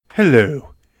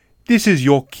Hello, this is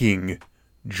your king,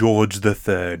 George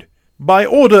III. By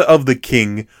order of the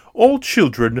king, all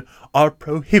children are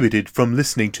prohibited from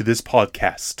listening to this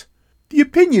podcast. The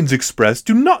opinions expressed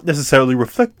do not necessarily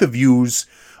reflect the views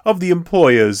of the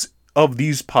employers of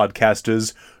these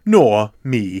podcasters, nor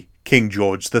me, King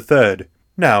George III.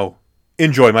 Now,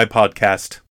 enjoy my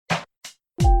podcast.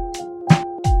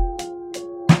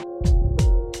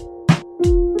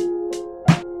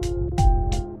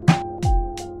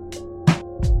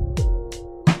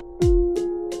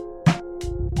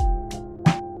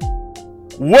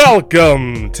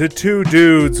 Welcome to Two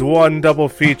Dudes, One Double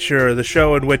Feature, the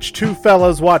show in which two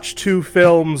fellas watch two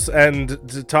films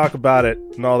and talk about it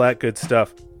and all that good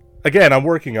stuff. Again, I'm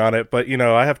working on it, but,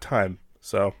 I have time,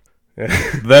 so...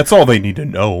 That's all they need to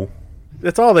know.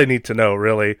 That's all they need to know,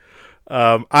 really.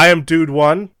 I am Dude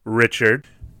 1, Richard.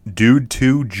 Dude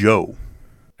 2, Joe.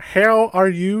 How are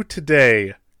you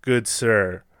today, good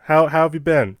sir? How have you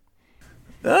been?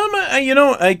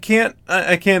 I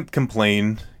can't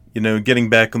complain. Getting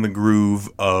back in the groove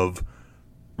of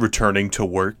returning to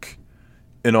work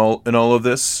and all of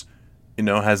this,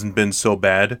 hasn't been so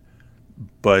bad.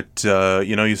 But,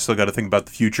 you still got to think about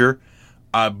the future.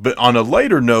 But on a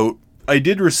lighter note, I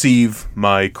did receive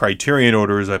my Criterion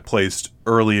orders I placed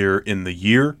earlier in the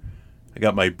year. I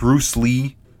got my Bruce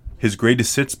Lee, his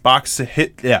greatest hits box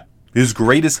set. It's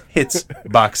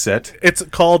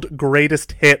called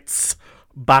Greatest Hits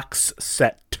Box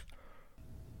Set.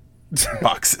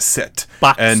 Box set.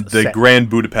 And the set. Grand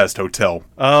Budapest Hotel.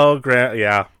 Oh,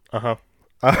 yeah.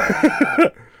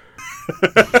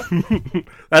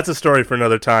 That's a story for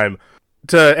another time.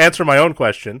 To answer my own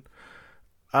question,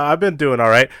 I've been doing all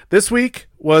right. This week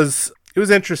was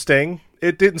interesting.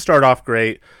 It didn't start off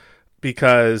great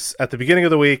because at the beginning of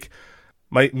the week,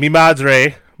 my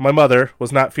mother,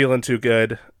 was not feeling too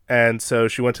good, and so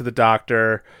she went to the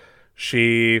doctor.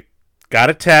 She got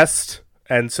a test.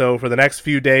 And so for the next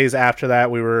few days after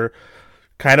that, we were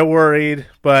kind of worried,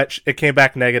 but it came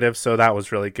back negative, so that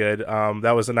was really good.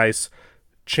 That was a nice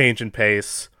change in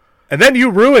pace. And then you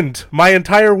ruined my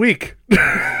entire week.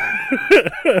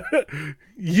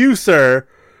 You, sir,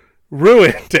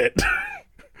 ruined it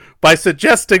by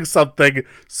suggesting something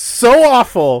so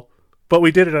awful, but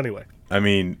we did it anyway. I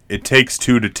mean, it takes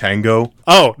two to tango.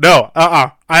 Oh, no,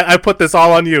 I put this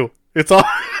all on you. It's all,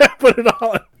 I put it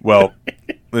all on. Well,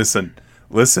 listen,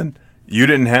 you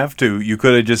didn't have to. You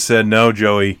could have just said, no,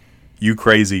 Joey, you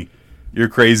crazy. You're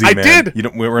crazy, man. I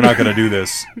did. We're not going to do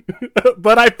this.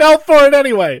 But I fell for it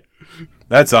anyway.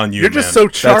 That's on you, You're just so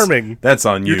charming. That's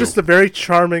on you. You're just a very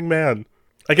charming man.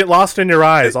 I get lost in your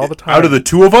eyes all the time. Out of the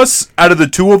two of us,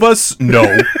 no,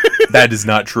 that is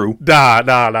not true.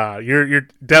 Nah. You're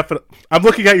definitely... I'm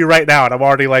looking at you right now, and I'm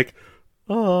already like,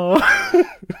 oh...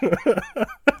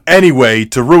 Anyway,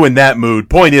 to ruin that mood,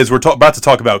 point is we're about to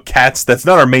talk about Cats. That's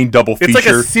not our main double feature.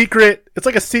 It's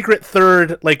like a secret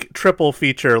third, triple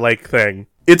feature thing.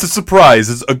 It's a surprise.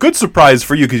 It's a good surprise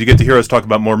for you because you get to hear us talk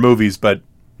about more movies, but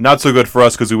not so good for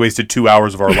us because we wasted 2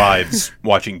 hours of our lives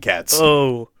watching Cats.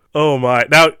 Oh my.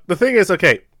 Now, the thing is,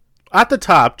 okay, at the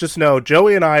top, just know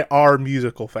Joey and I are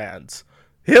musical fans.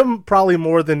 Him probably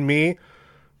more than me,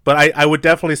 but I would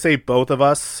definitely say both of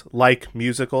us like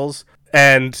musicals.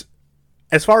 And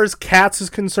as far as Cats is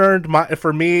concerned,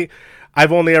 for me,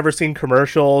 I've only ever seen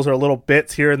commercials or little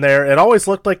bits here and there. It always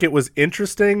looked like it was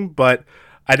interesting, but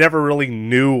I never really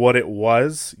knew what it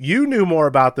was. You knew more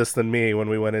about this than me when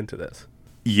we went into this.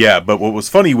 Yeah, but what was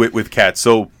funny with Cats,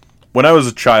 so when I was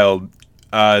a child,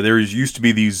 there used to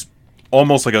be these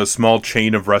almost like a small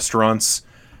chain of restaurants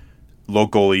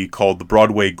locally called the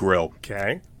Broadway Grill.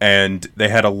 Okay. And they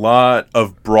had a lot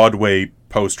of Broadway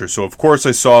posters. So, of course,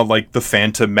 I saw, the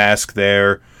Phantom mask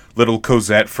there, Little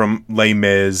Cosette from Les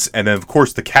Mis, and then, of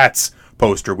course, the Cats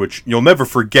poster, which you'll never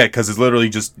forget because it's literally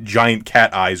just giant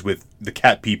cat eyes with the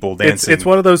cat people dancing. It's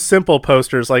one of those simple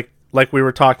posters like we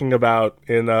were talking about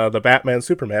in the Batman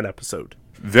Superman episode.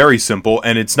 Very simple,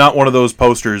 and it's not one of those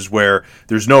posters where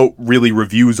there's no really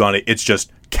reviews on it. It's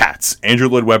just Cats. Andrew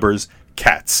Lloyd Webber's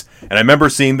Cats. And I remember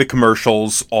seeing the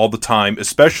commercials all the time,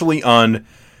 especially on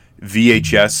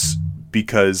VHS,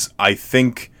 because I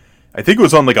think it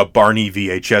was on a Barney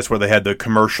VHS where they had the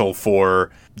commercial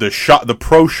for the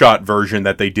Pro Shot version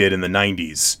that they did in the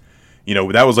 90s.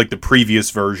 That was the previous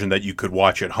version that you could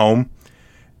watch at home.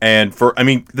 And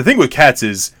the thing with Cats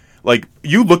is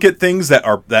you look at things that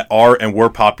are and were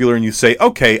popular and you say,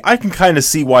 okay, I can kind of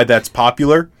see why that's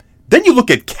popular. Then you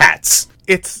look at Cats.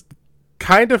 It's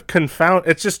kind of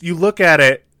it's just you look at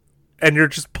it and you're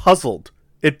just puzzled.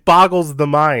 It boggles the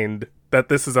mind that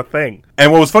this is a thing.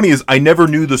 And what was funny is I never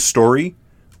knew the story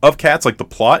of Cats, like the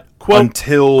plot, Quote,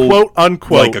 until quote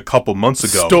unquote like a couple months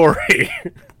ago. Story.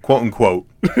 Quote unquote.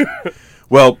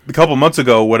 Well, a couple months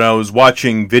ago when I was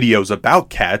watching videos about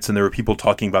cats and there were people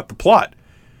talking about the plot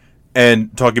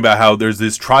and talking about how there's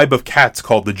this tribe of cats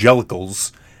called the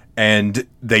Jellicles, and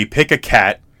they pick a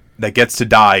cat that gets to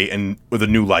die and with a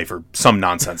new life or some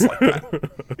nonsense like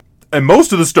that. And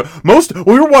most of the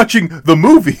we were watching the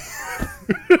movie.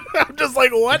 I'm just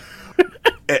like, what?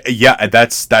 Yeah,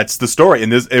 that's the story.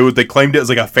 And they claimed it as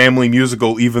like a family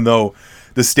musical, even though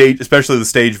the stage, especially the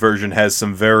stage version, has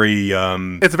some very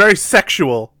it's very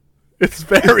sexual. It's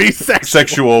very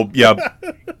sexual. Yeah.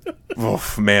 Oh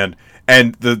man.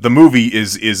 And the movie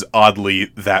is oddly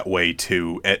that way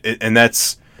too. And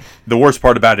that's the worst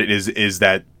part about it is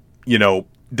that, you know,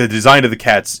 the design of the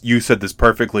cats, you said this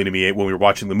perfectly to me when we were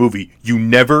watching the movie. You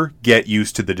never get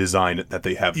used to the design that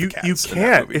they have. You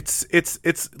can't.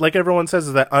 It's like everyone says,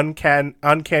 is that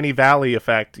uncanny valley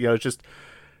effect. You know, it's just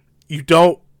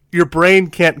your brain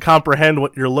can't comprehend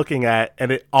what you're looking at,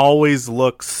 and it always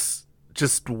looks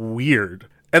just weird.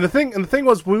 And the thing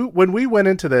was, when we went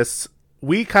into this,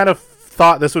 we kind of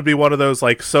thought this would be one of those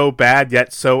like so bad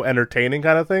yet so entertaining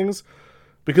kind of things.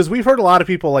 Because we've heard a lot of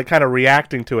people like kind of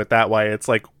reacting to it that way. It's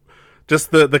like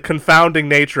just the confounding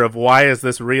nature of why is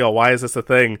this real? Why is this a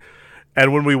thing?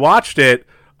 And when we watched it,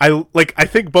 I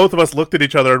think both of us looked at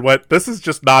each other and went, "This is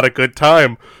just not a good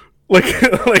time."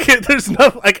 There's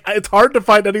nothing. Like, it's hard to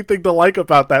find anything to like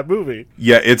about that movie.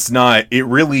 Yeah, it's not. It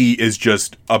really is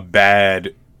just a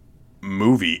bad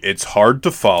movie. It's hard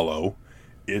to follow.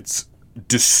 It's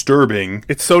disturbing.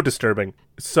 It's so disturbing.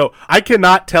 So I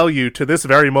cannot tell you to this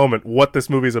very moment what this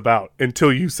movie's about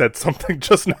until you said something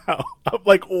just now. I'm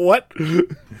like, what?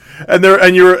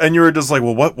 And you were just like,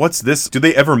 well, what's this? Do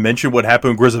they ever mention what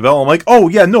happened with Grisabelle? I'm like, oh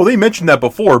yeah, no, they mentioned that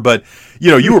before, but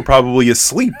you know, you were probably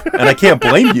asleep, and I can't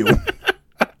blame you.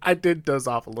 I did doze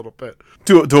off a little bit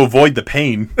to avoid the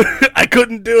pain. I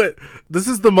couldn't do it. This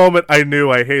is the moment I knew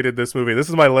I hated this movie. This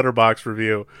is my Letterboxd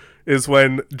review. Is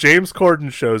when James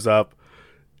Corden shows up.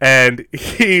 And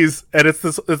it's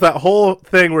that whole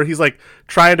thing where he's like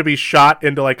trying to be shot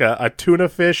into like a tuna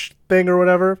fish thing or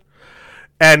whatever.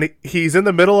 And he's in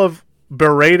the middle of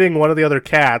berating one of the other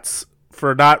cats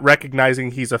for not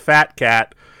recognizing he's a fat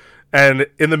cat. And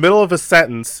in the middle of a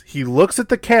sentence, he looks at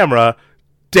the camera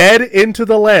dead into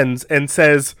the lens and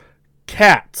says,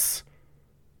 "Cats."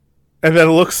 And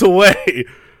then looks away.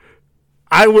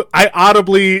 I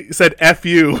audibly said F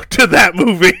you to that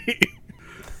movie.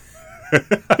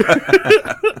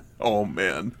 Oh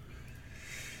man.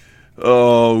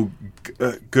 Oh,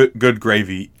 good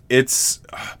gravy. It's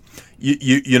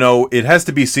you know, it has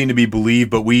to be seen to be believed,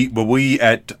 but we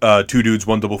at Two Dudes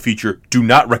One Double Feature do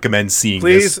not recommend seeing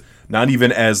Please. this. Not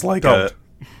even as like a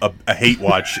hate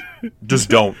watch. Just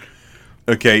don't.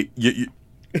 Okay,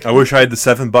 I wish I had the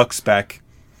 $7 back.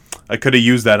 I could have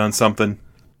used that on something.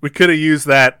 We could have used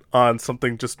that on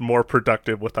something just more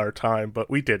productive with our time, but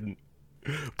we didn't.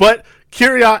 But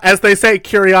as they say,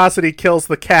 curiosity kills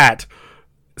the cat.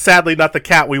 Sadly, not the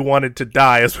cat we wanted to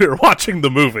die as we were watching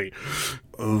the movie.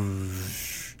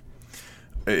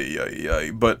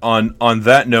 But on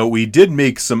that note, we did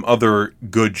make some other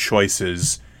good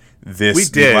choices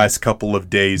the last couple of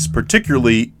days,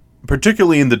 particularly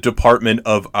in the department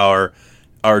of our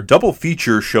double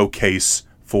feature showcase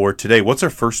for today. What's our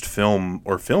first film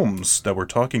or films that we're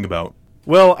talking about?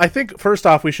 Well, I think first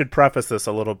off we should preface this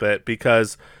a little bit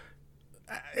because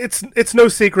it's no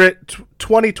secret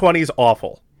 2020 is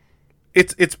awful.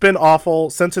 It's been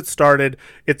awful since it started.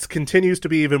 It continues to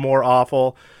be even more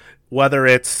awful, whether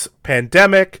it's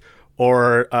pandemic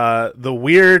or the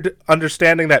weird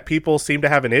understanding that people seem to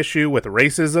have an issue with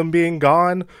racism being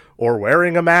gone or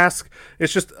wearing a mask.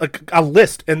 It's just a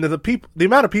list, and the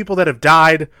amount of people that have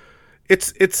died,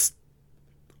 it's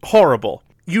horrible.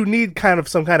 You need kind of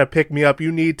some kind of pick-me-up.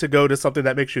 You need to go to something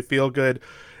that makes you feel good.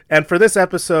 And for this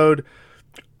episode,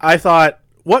 I thought,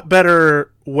 what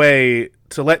better way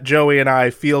to let Joey and I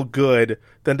feel good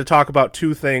than to talk about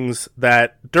two things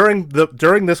that during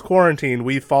this quarantine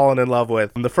we've fallen in love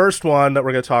with. And the first one that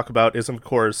we're going to talk about is, of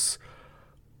course,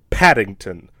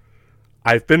 Paddington.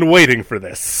 I've been waiting for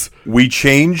this. We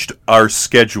changed our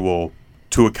schedule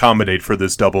to accommodate for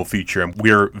this double feature, and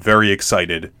we're very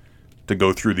excited to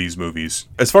go through these movies.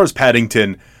 As far as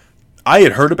Paddington, I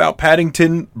had heard about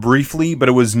Paddington briefly, but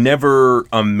it was never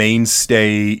a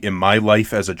mainstay in my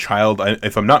life as a child.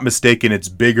 If I'm not mistaken, it's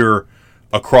bigger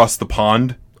across the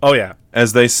pond. Oh yeah,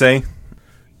 as they say.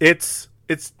 It's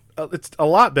a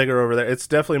lot bigger over there. It's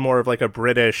definitely more of like a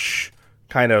British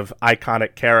kind of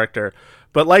iconic character.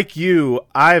 But like you,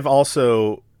 I've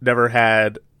also never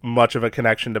had much of a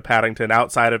connection to Paddington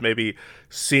outside of maybe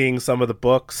seeing some of the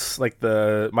books, like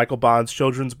the Michael Bond's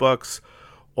children's books,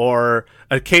 or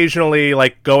occasionally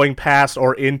like going past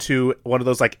or into one of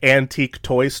those like antique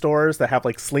toy stores that have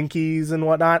like Slinkies and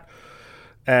whatnot,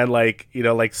 and like, you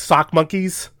know, like sock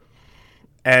monkeys.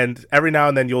 And every now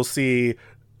and then you'll see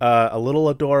a little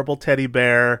adorable teddy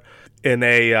bear in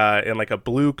like a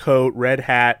blue coat, red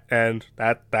hat, and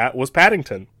that was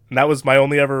Paddington. And that was my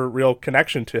only ever real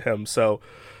connection to him. So,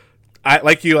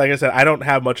 like I said, I don't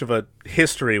have much of a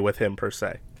history with him per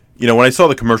se. You know, when I saw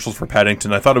the commercials for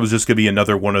Paddington, I thought it was just going to be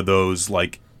another one of those,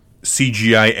 like,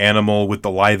 CGI animal with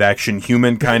the live-action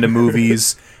human kind of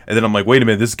movies. And then I'm like, wait a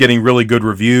minute, this is getting really good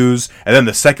reviews. And then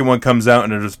the second one comes out,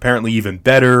 and it is apparently even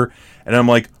better. And I'm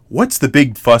like, what's the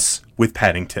big fuss with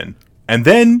Paddington? And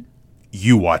then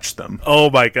you watch them. Oh,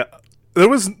 my God. There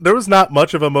was not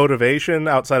much of a motivation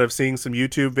outside of seeing some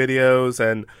YouTube videos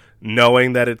and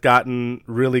knowing that it gotten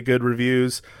really good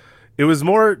reviews. It was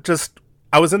more just,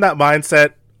 I was in that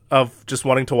mindset of just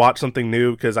wanting to watch something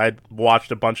new because I'd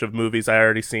watched a bunch of movies I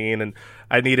already seen, and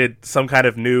I needed some kind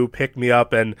of new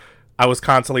pick-me-up, and I was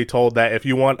constantly told that if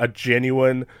you want a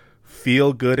genuine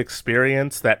feel-good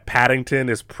experience, that Paddington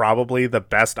is probably the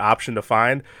best option to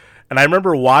find. And I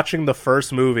remember watching the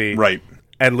first movie, right,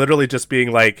 and literally just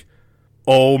being like,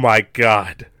 oh my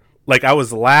God. Like, I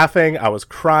was laughing, I was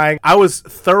crying, I was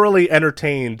thoroughly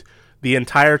entertained the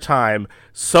entire time,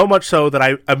 so much so that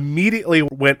I immediately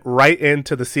went right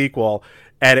into the sequel,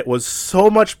 and it was so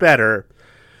much better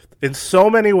in so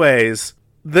many ways.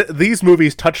 These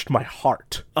movies touched my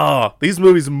heart. These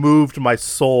movies moved my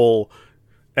soul,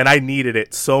 and I needed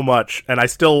it so much, and I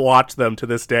still watch them to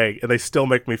this day, and they still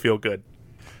make me feel good.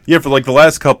 Yeah, for like the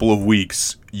last couple of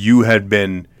weeks, you had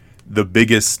been the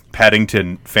biggest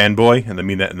Paddington fanboy, and I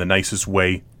mean that in the nicest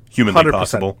way humanly 100%.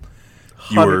 possible.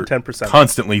 You were 110%.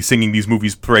 constantly singing these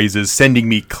movies' praises, sending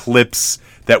me clips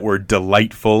that were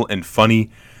delightful and funny.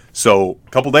 So, a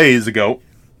couple days ago,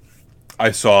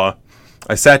 I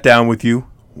sat down with you,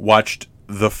 watched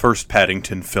the first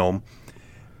Paddington film,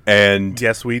 and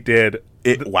yes, we did.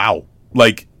 Wow.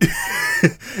 Like,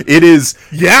 it is...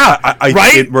 Yeah,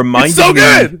 right? It reminded it's so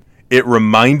good! It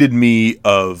reminded me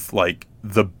of, like,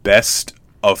 the best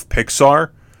of Pixar,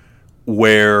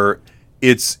 where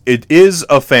it is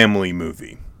a family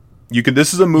movie.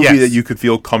 This is a movie that you could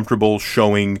feel comfortable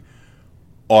showing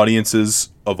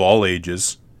audiences of all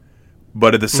ages,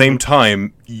 but at the same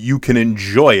time, you can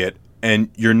enjoy it, and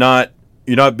you're not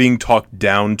being talked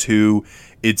down to.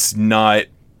 It's not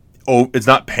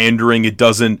pandering. It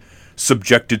doesn't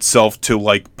subject itself to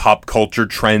like pop culture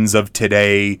trends of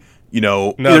today. You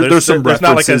know, there's some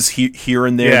references here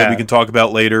and there that we can talk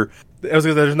about later.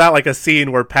 There's not like a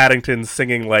scene where Paddington's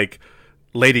singing like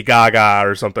Lady Gaga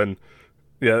or something.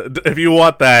 Yeah, if you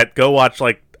want that, go watch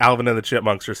like Alvin and the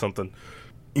Chipmunks or something.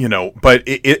 You know, but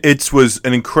it was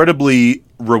an incredibly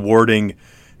rewarding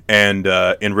and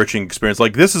enriching experience.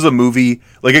 Like, this is a movie,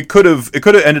 like it could have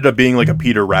ended up being like a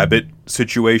Peter Rabbit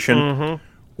situation,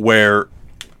 where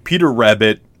Peter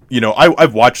Rabbit, you know,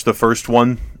 I've watched the first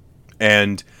one,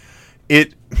 and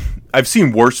I've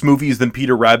seen worse movies than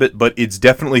Peter Rabbit, but it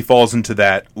definitely falls into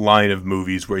that line of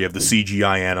movies where you have the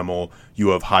CGI animal, you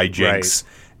have hijinks,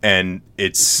 and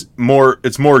it's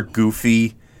more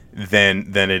goofy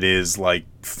than it is like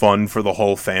fun for the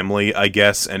whole family, I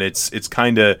guess, and it's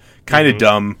kind of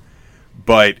dumb,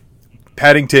 but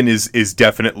Paddington is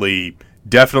definitely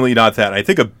not that. And I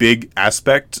think a big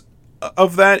aspect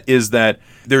of that is that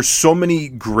there's so many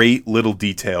great little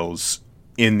details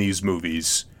in these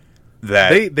movies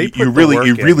that it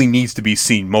really needs to be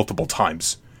seen multiple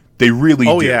times. They really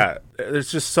do. Oh yeah,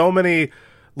 there's just so many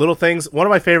little things. One of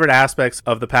my favorite aspects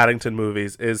of the Paddington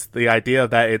movies is the idea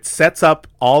that it sets up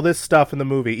all this stuff in the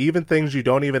movie, even things you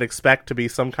don't even expect to be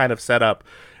some kind of setup,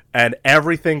 and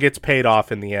everything gets paid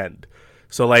off in the end.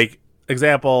 So, like,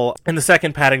 example, in the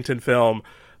second Paddington film,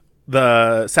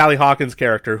 the Sally Hawkins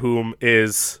character, whom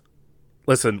is...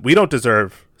 Listen, we don't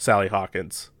deserve Sally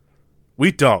Hawkins.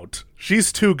 We don't.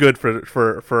 She's too good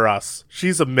for us.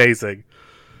 She's amazing.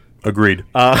 Agreed.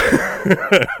 And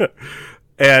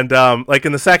like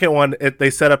in the second one, they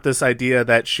set up this idea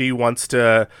that she wants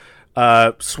to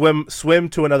swim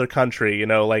to another country, you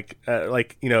know, like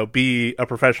you know, be a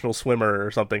professional swimmer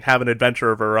or something, have an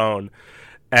adventure of her own,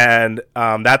 and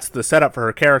that's the setup for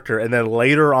her character. And then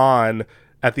later on,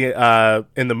 at the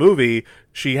in the movie,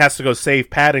 she has to go save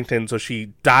Paddington, so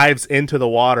she dives into the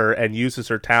water and uses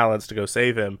her talents to go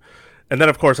save him. And then,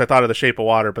 of course, I thought of The Shape of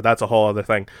Water, but that's a whole other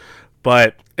thing.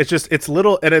 But it's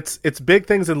little, and it's big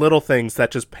things and little things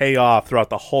that just pay off throughout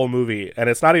the whole movie. And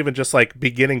it's not even just like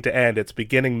beginning to end; it's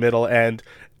beginning, middle, end,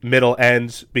 middle,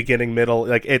 end, beginning, middle.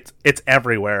 Like it's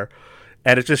everywhere,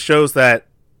 and it just shows that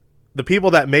the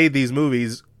people that made these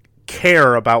movies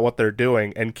care about what they're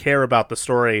doing and care about the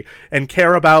story and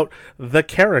care about the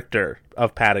character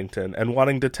of Paddington and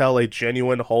wanting to tell a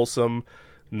genuine, wholesome,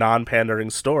 non-pandering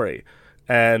story.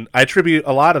 And I attribute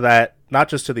a lot of that not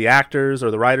just to the actors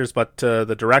or the writers, but to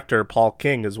the director, Paul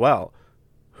King, as well,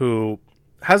 who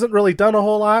hasn't really done a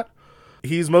whole lot.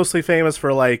 He's mostly famous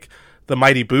for, like, The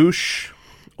Mighty Boosh,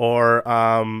 or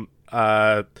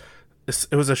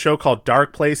it was a show called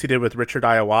Dark Place he did with Richard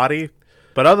Ayoade.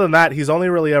 But other than that, he's only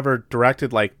really ever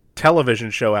directed, like,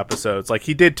 television show episodes. Like,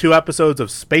 he did 2 episodes of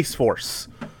Space Force,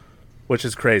 which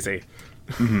is crazy.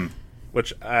 Mm-hmm.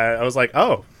 Which I was like,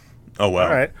 oh, wow. All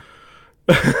right.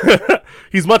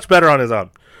 He's much better on his own.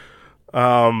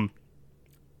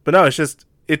 But no, it just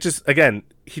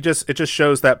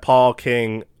shows that Paul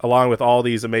King, along with all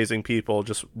these amazing people,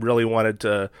 just really wanted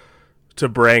to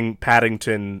bring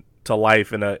Paddington to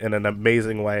life in an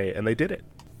amazing way, and they did it.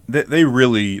 They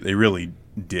really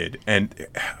did. And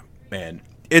man,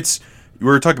 you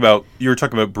were talking about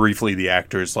briefly the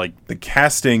actors. Like, the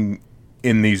casting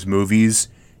in these movies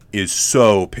is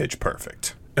so pitch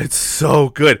perfect. It's so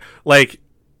good. Like,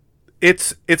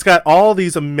 it's got all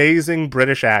these amazing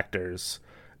British actors,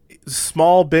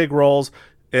 small, big roles.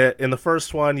 In the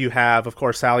first one, you have, of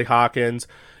course, Sally Hawkins.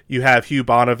 You have Hugh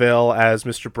Bonneville as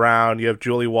Mr. Brown. You have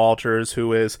Julie Walters,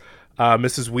 who is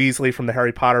Mrs. Weasley from the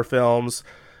Harry Potter films.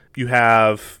 You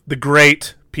have the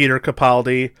great Peter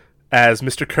Capaldi as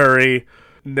Mr. Curry.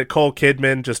 Nicole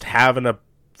Kidman just having a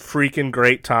freaking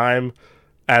great time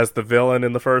as the villain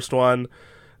in the first one.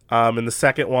 In the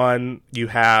second one, you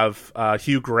have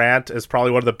Hugh Grant as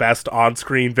probably one of the best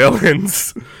on-screen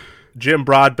villains. Jim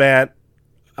Broadbent.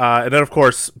 And then, of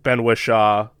course, Ben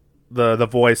Whishaw, the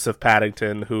voice of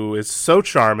Paddington, who is so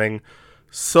charming,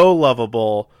 so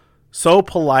lovable, so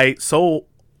polite, so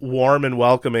warm and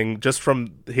welcoming just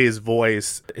from his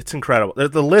voice. It's incredible.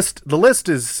 The list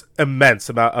is immense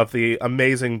of the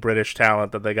amazing British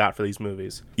talent that they got for these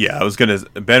movies. Yeah,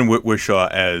 Ben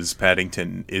Whishaw as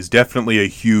Paddington is definitely a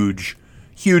huge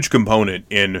component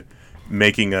in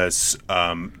making us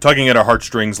tugging at our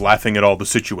heartstrings, laughing at all the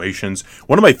situations.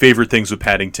 One of my favorite things with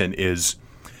Paddington is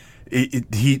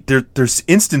there's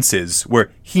instances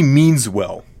where he means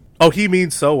well. Oh, he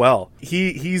means so well.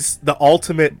 He's the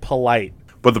ultimate polite.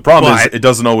 But the problem is, it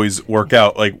doesn't always work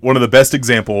out. Like, one of the best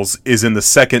examples is in the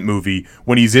second movie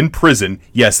when he's in prison.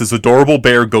 Yes, this adorable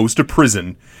bear goes to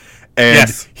prison, and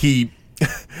he's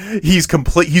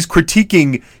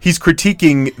critiquing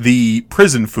the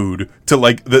prison food to,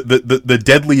 like, the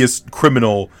deadliest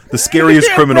criminal, the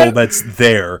scariest criminal that's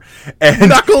there, and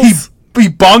Knuckles! He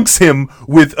bonks him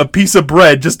with a piece of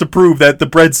bread just to prove that the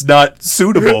bread's not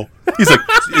suitable. He's like,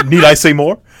 need I say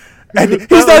more? And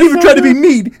he's not even trying to be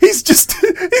mean. He's just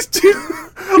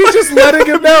letting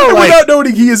him know, like, without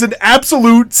noting he is an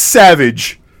absolute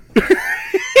savage.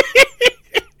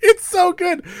 It's so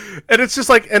good. And it's just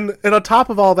like, and on top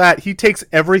of all that, he takes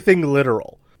everything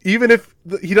literal. Even if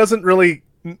he doesn't really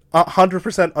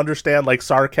 100% understand, like,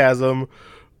 sarcasm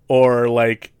or,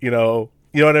 like, you know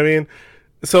what I mean?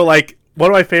 So, like, one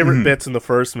of my favorite bits in the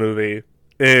first movie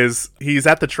is he's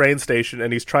at the train station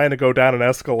and he's trying to go down an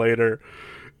escalator.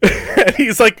 And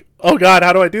he's like, oh God,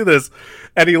 how do I do this?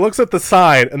 And he looks at the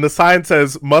sign, and the sign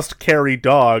says, must carry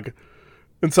dog.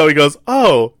 And so he goes,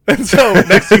 oh. And so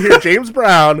next you hear James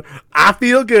Brown, I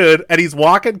feel good, and he's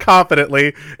walking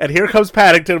confidently, and here comes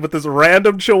Paddington with this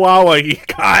random chihuahua he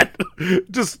got,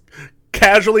 just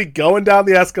casually going down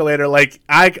the escalator like,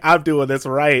 I'm doing this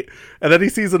right. And then he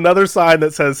sees another sign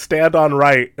that says, stand on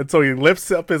right. And so he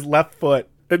lifts up his left foot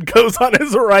and goes on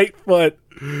his right foot.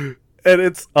 And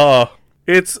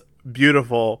it's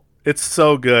beautiful. It's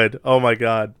so good. Oh my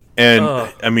God. And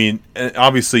I mean,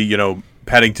 obviously, you know,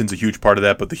 Paddington's a huge part of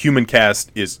that, but the human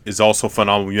cast is also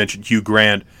phenomenal. You mentioned Hugh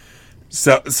Grant,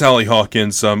 Sally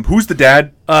Hawkins. Who's the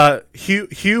dad?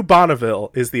 Hugh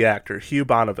Bonneville is the actor. Hugh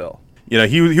Bonneville. You know,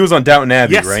 he was on Downton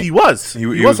Abbey, yes, right? Yes, he was. He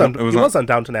was on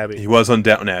Downton Abbey. He was on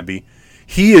Downton Abbey.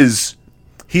 He is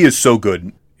so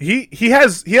good. He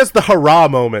has the hurrah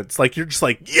moments. Like, you're just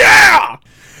like, yeah!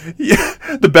 Yeah.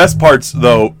 The best parts,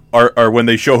 though, are when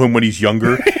they show him when he's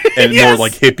younger and more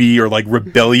like hippie or like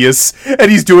rebellious, and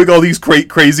he's doing all these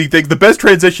crazy things. The best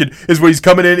transition is when he's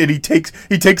coming in and he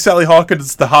takes Sally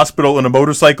Hawkins to the hospital in a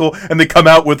motorcycle, and they come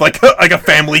out with like a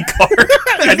family car,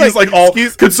 and he's like all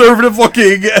conservative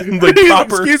looking and like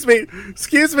proper. Excuse me,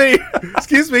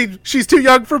 she's too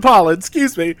young for pollen.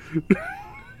 Excuse me.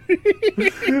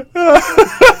 It's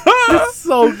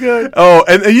so good. Oh,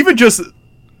 and even just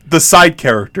the side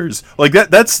characters, like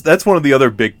that's one of the other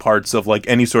big parts of like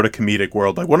any sort of comedic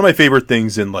world. Like one of my favorite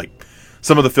things in like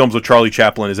some of the films with Charlie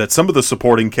Chaplin is that some of the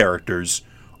supporting characters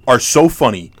are so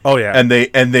funny. Oh yeah, and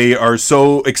they are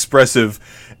so expressive.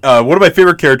 One of my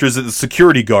favorite characters is the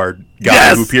security guard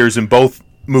guy who appears in both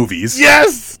movies.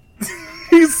 Yes,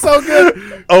 he's so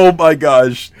good. Oh my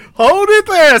gosh, hold it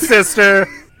there, sister.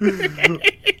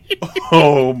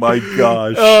 Oh my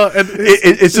gosh, and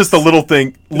it's just the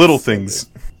little things.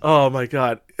 Oh my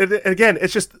god. And again,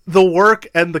 it's just the work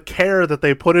and the care that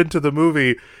they put into the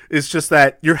movie is just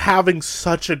that you're having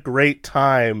such a great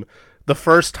time. The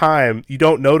first time, you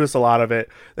don't notice a lot of it.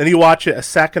 Then you watch it a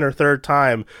second or third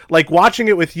time. Like watching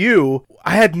it with you,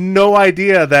 I had no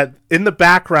idea that in the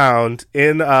background,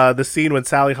 in the scene when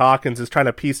Sally Hawkins is trying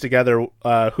to piece together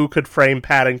who could frame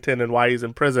Paddington and why he's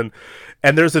in prison,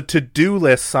 and there's a to-do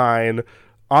list sign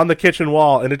on the kitchen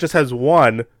wall, and it just has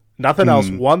nothing else,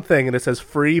 one thing, and it says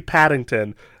Free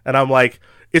Paddington. And I'm like,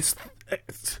 it's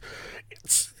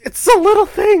the little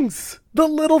things. The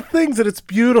little things, and it's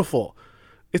beautiful.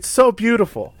 It's so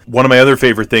beautiful. One of my other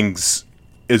favorite things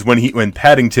is when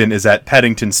Paddington is at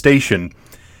Paddington Station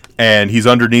and he's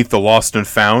underneath the Lost and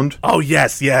Found. Oh,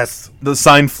 yes. The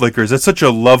sign flickers. That's such a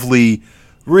lovely,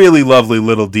 really lovely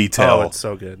little detail. Oh, it's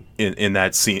so good. In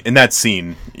that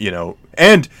scene, you know.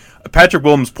 And Patrick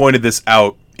Williams pointed this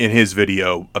out in his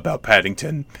video about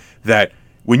Paddington, that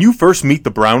when you first meet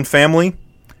the Brown family,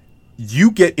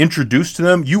 you get introduced to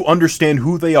them, you understand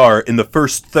who they are in the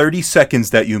first 30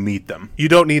 seconds that you meet them. You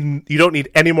don't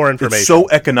need any more information. It's so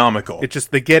economical. It's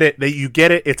just you get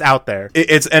it, it's out there.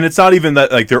 It's not even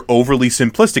that like they're overly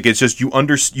simplistic. It's just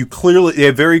you clearly, they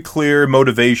have very clear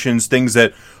motivations, things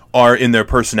that are in their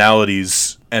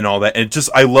personalities and all that. And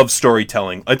I love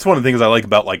storytelling. It's one of the things I like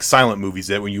about like silent movies,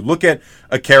 that when you look at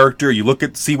a character,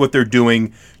 see what they're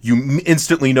doing, you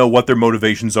instantly know what their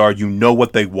motivations are, you know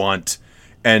what they want.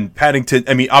 And Paddington,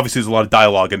 I mean, obviously there's a lot of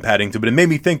dialogue in Paddington, but it made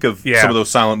me think of some of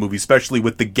those silent movies, especially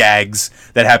with the gags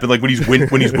that happen, like when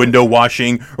he's window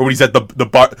washing, or when he's at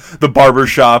the barber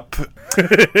shop.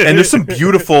 And there's some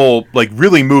beautiful, like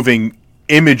really moving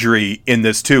imagery in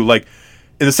this too. Like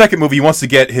in the second movie, he wants to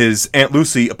get his Aunt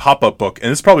Lucy a pop-up book,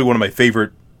 and it's probably one of my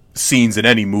favorite scenes in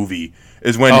any movie.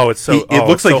 Is when it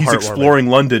looks like he's exploring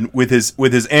London with his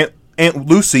Aunt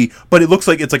Lucy, but it looks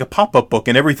like it's like a pop-up book,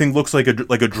 and everything looks like a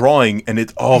drawing, and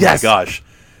it's my gosh,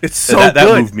 it's so that good.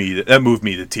 That moved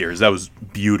me to tears. That was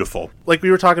beautiful. Like we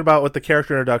were talking about with the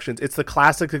character introductions, it's the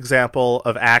classic example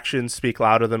of actions speak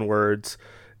louder than words,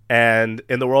 and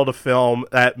in the world of film,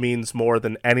 that means more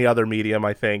than any other medium,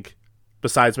 I think,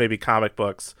 besides maybe comic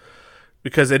books,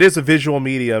 because it is a visual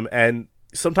medium, and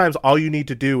sometimes all you need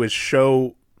to do is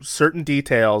show certain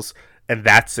details, and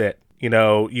that's it. You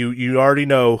know, you already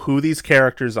know who these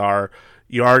characters are.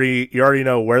 You already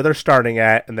know where they're starting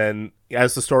at, and then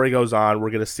as the story goes on, we're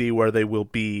going to see where they will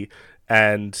be.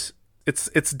 And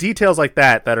it's details like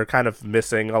that are kind of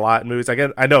missing a lot in movies.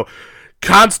 Again, I know,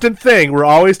 constant thing. We're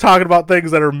always talking about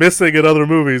things that are missing in other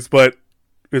movies, but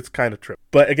it's kind of true.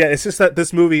 But again, it's just that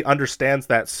this movie understands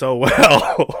that so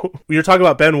well. We were talking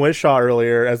about Ben Whishaw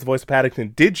earlier as the voice of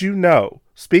Paddington. Did you know,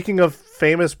 speaking of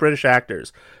famous British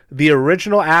actors, the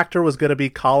original actor was going to be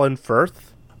Colin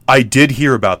Firth? I did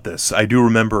hear about this. I do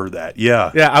remember that.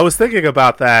 Yeah. Yeah, I was thinking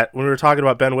about that when we were talking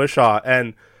about Ben Whishaw,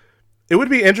 and it would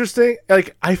be interesting.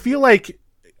 Like, I feel like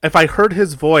if I heard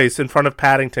his voice in front of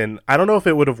Paddington, I don't know if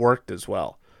it would have worked as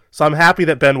well. So I'm happy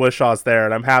that Ben Wishaw's there,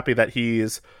 and I'm happy that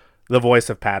he's the voice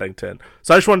of Paddington.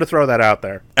 So I just wanted to throw that out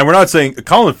there. And we're not saying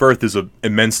Colin Firth is an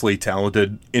immensely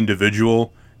talented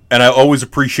individual. And I always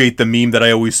appreciate the meme that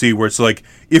I always see where it's like,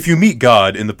 if you meet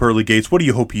God in the pearly gates, what do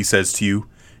you hope he says to you?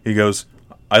 He goes,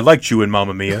 I liked you in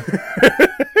Mamma Mia.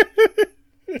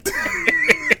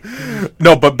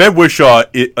 No, but Ben Whishaw,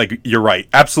 you're right.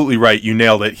 Absolutely right. You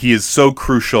nailed it. He is so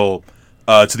crucial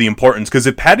to the importance. Because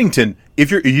if Paddington, if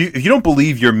you don't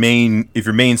believe your main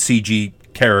CG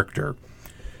character,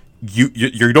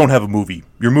 you don't have a movie.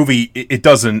 Your movie, it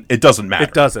doesn't matter.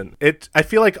 It doesn't. I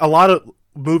feel like a lot of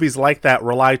movies like that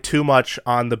rely too much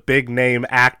on the big name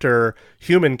actor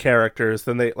human characters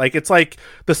than it's like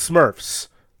the Smurfs.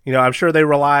 You know, I'm sure they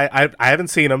rely, I haven't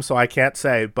seen them, so I can't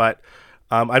say, but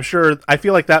I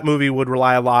feel like that movie would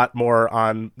rely a lot more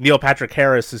on Neil Patrick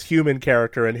Harris's human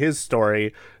character and his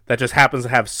story that just happens to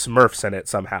have Smurfs in it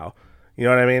somehow. You know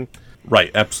what I mean? Right,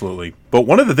 absolutely. But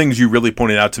one of the things you really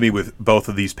pointed out to me with both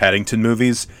of these Paddington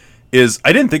movies is,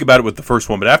 I didn't think about it with the first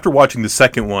one, but after watching the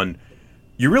second one,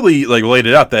 you really laid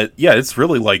it out that, yeah, it's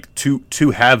really like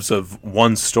two halves of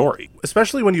one story.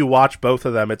 Especially when you watch both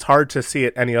of them, it's hard to see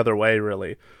it any other way,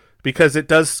 really. because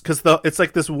it's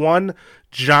like this one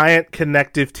giant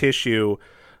connective tissue,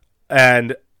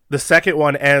 and the second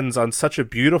one ends on such a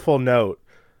beautiful note.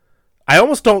 I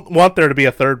almost don't want there to be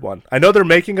a third one. I know they're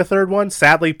making a third one.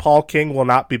 Sadly, Paul King will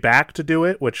not be back to do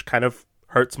it, which kind of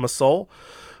hurts my soul.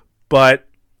 But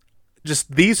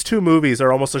just these two movies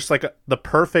are almost just like the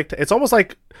perfect... It's almost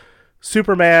like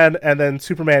Superman and then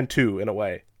Superman 2 in a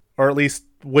way. Or at least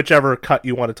whichever cut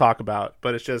you want to talk about.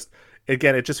 But it's just,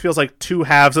 again, it just feels like two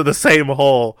halves of the same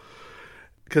whole.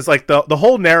 Because like the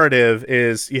whole narrative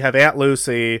is you have Aunt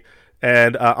Lucy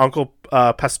and Uncle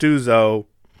Pastuzzo,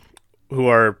 who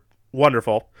are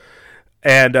wonderful,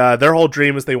 and their whole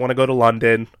dream is they want to go to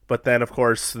London, but then of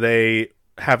course they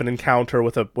have an encounter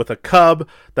with a cub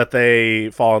that they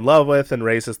fall in love with and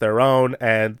raise as their own,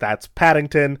 and that's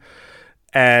Paddington.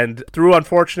 And through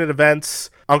unfortunate events,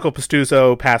 Uncle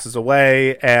Pastuzzo passes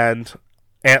away, and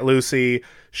Aunt Lucy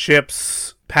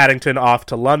ships Paddington off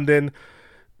to London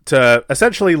to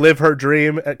essentially live her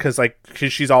dream, because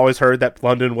she's always heard that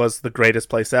London was the greatest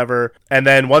place ever. And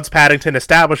then once Paddington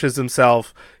establishes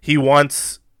himself, he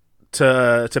wants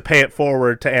to pay it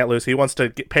forward to Aunt Lucy. He wants to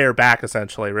pay her back,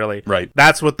 essentially, really. Right.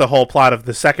 That's what the whole plot of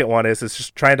the second one is. It's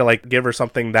just trying to like give her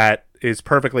something that is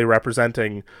perfectly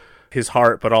representing his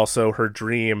heart, but also her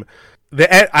dream.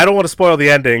 I don't want to spoil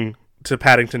the ending to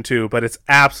Paddington 2, but it's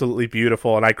absolutely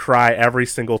beautiful, and I cry every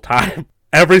single time.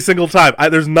 Every single time.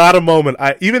 There's not a moment.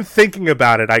 Even thinking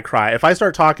about it, I cry. If I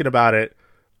start talking about it,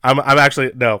 I'm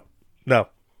actually no.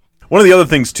 One of the other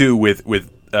things too with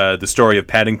the story of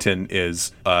Paddington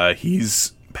is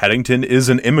Paddington is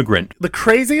an immigrant. The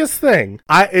craziest thing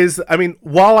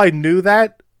while I knew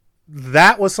that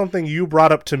was something you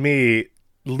brought up to me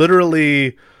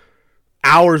literally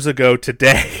hours ago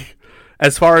today,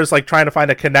 as far as like trying to find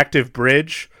a connective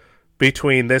bridge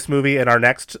between this movie and our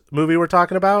next movie we're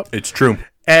talking about. It's true.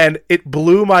 And it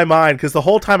blew my mind, because the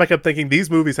whole time I kept thinking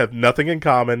these movies have nothing in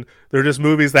common. They're just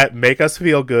movies that make us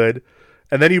feel good.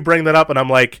 And then you bring that up and I'm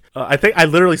like, I think I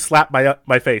literally slapped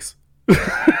my face.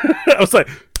 I was like,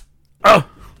 oh.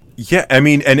 Yeah, I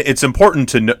mean, and it's important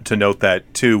to note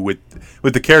that too with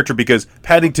the character, because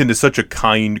Paddington is such a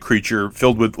kind creature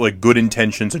filled with like good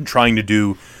intentions and trying to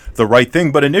do the right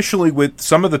thing, but initially with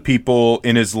some of the people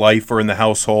in his life or in the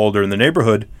household or in the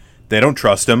neighborhood, they don't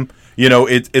trust him. You know,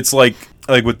 it's like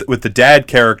with the dad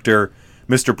character,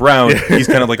 Mr. Brown, he's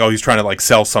kind of like, oh, he's trying to like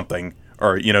sell something,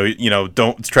 or you know,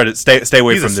 don't try to stay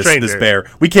away from this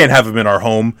bear. We can't have him in our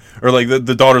home. Or like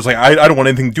the daughter's like, I don't want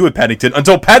anything to do with Paddington,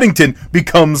 until Paddington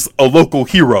becomes a local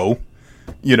hero.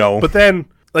 You know, but then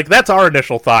like that's our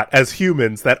initial thought as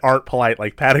humans that aren't polite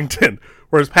like Paddington.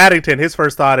 Whereas Paddington, his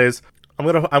first thought is,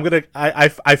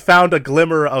 I found a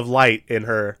glimmer of light in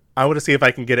her. I want to see if I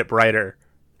can get it brighter.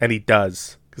 And he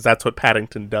does, because that's what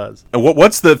Paddington does. And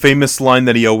what's the famous line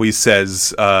that he always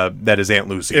says that his Aunt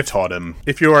Lucy taught him?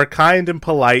 If you are kind and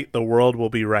polite, the world will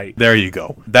be right. There you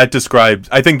go. That describes,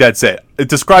 I think that's it. It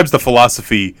describes the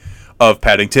philosophy of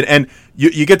Paddington. And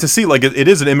you get to see, like, it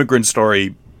is an immigrant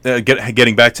story,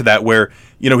 getting back to that, where,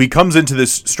 you know, he comes into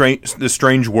this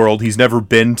strange world. He's never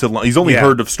been to London. He's only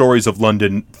heard of stories of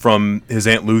London from his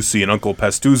Aunt Lucy and Uncle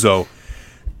Pastuzzo.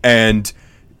 And,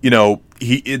 you know,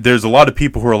 there's a lot of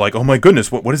people who are like, oh my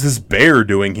goodness, what is this bear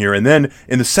doing here? And then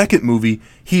in the second movie,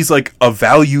 he's like a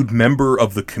valued member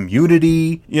of the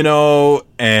community, you know,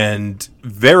 and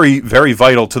very, very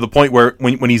vital, to the point where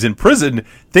when he's in prison,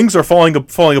 things are falling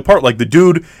apart. Like the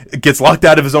dude gets locked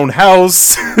out of his own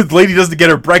house. The lady doesn't get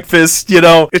her breakfast, you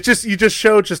know. It's just, you just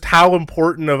showed just how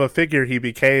important of a figure he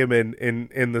became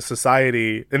in the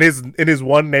society, in his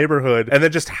one neighborhood, and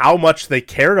then just how much they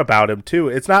cared about him too.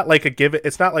 It's not like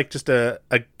it's not like just a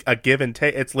give and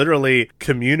take. It's literally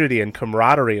community and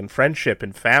camaraderie and friendship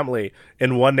and family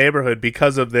in one neighborhood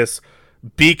because of this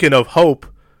beacon of hope,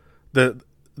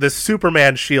 the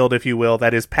Superman shield, if you will,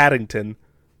 that is Paddington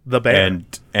the bear.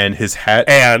 And his hat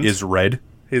is red.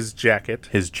 His jacket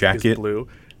is blue.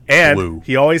 And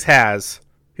he always has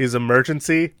his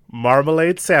emergency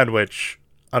marmalade sandwich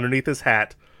underneath his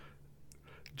hat.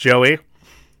 Joey,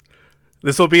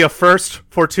 this will be a first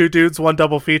for Two Dudes, One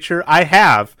Double Feature. I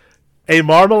have a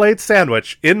marmalade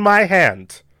sandwich in my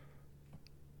hand,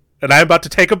 and I'm about to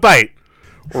take a bite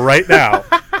right now.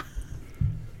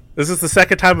 This is the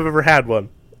second time I've ever had one.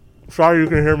 Sorry you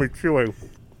can hear me chewing.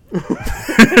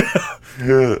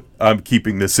 I'm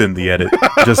keeping this in the edit,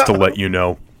 just to let you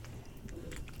know.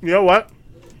 You know what?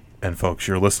 And folks,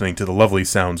 you're listening to the lovely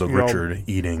sounds of Richard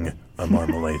eating a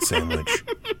marmalade sandwich.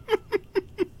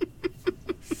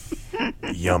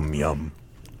 Yum, yum.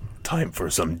 Time for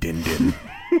some din-din.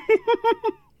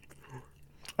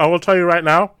 I will tell you right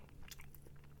now,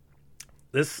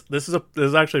 This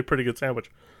is actually a pretty good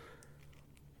sandwich.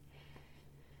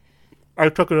 I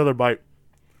took another bite.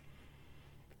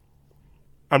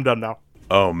 I'm done now.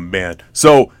 Oh man.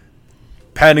 So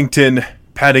Paddington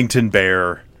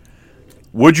Bear.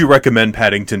 Would you recommend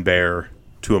Paddington Bear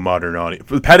to a modern audience?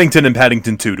 Paddington and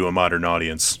Paddington 2 to a modern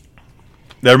audience.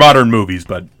 They're modern movies,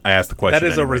 but I asked the question. That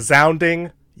is anyway. a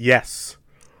resounding yes.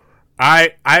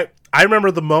 I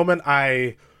remember the moment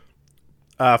I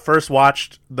first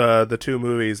watched the two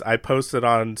movies. I posted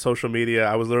on social media.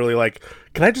 I was literally like,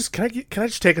 "Can I just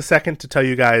take a second to tell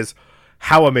you guys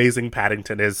how amazing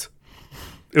Paddington is?"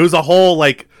 It was a whole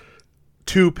like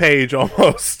 2-page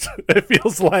almost. It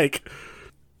feels like.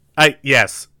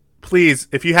 Yes, please,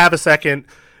 if you have a second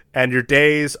and your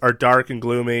days are dark and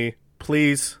gloomy,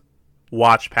 please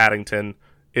watch Paddington.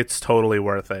 It's totally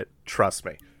worth it. Trust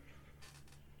me.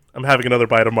 I'm having another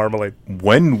bite of marmalade.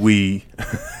 When we...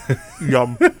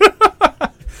 Yum.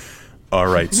 All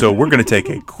right, so we're going to take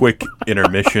a quick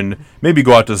intermission. Maybe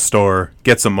go out to the store,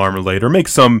 get some marmalade, or make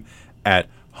some at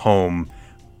home.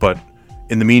 But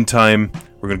in the meantime,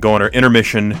 we're going to go on our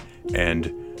intermission, and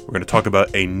we're going to talk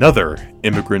about another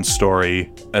immigrant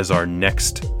story as our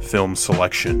next film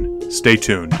selection. Stay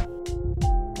tuned.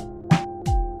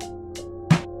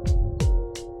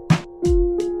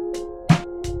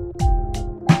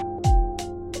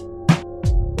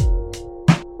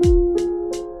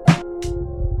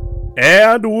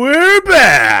 And we're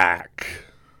back!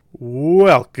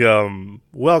 Welcome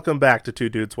back to Two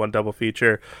Dudes, One Double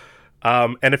Feature.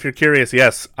 And if you're curious,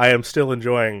 yes, I am still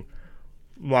enjoying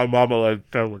my marmalade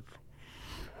sandwich.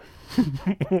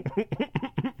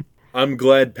 I'm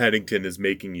glad Paddington is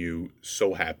making you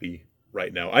so happy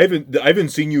right now. I haven't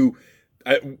seen you.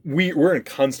 We're in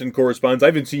constant correspondence. I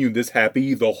haven't seen you this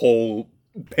happy the whole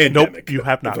pandemic. Nope, you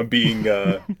have not. If I'm being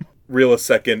real a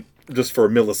second, just for a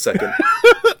millisecond.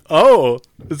 Oh,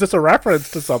 is this a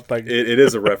reference to something? It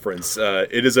is a reference.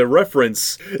 It is a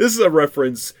reference. This is a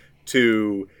reference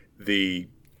to the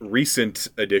recent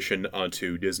addition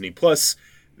onto Disney Plus,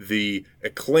 the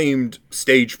acclaimed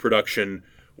stage production,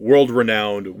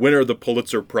 world-renowned, winner of the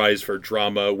Pulitzer Prize for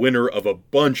Drama, winner of a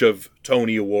bunch of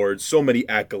Tony Awards, so many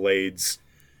accolades.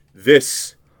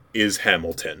 This is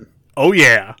Hamilton. Oh,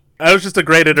 yeah. That was just a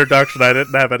great introduction. I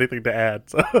didn't have anything to add.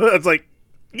 So it's like,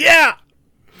 yeah!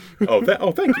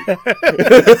 Thank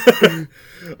you.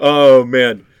 Oh,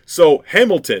 man. So,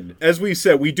 Hamilton, as we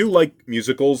said, we do like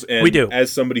musicals, and we do.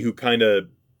 As somebody who kind of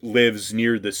lives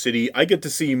near the city, I get to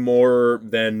see more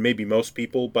than maybe most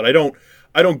people, but I don't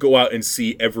go out and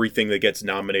see everything that gets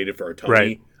nominated for a Tony.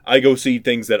 Right. I go see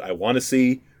things that I want to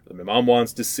see, that my mom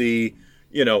wants to see,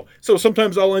 So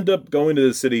sometimes I'll end up going to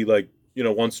the city like,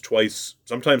 once, twice,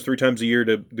 sometimes 3 times a year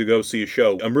to go see a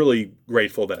show. I'm really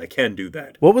grateful that I can do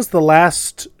that. What was the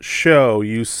last show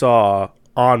you saw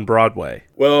on Broadway?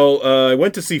 Well,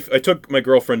 I took my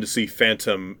girlfriend to see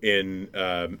Phantom in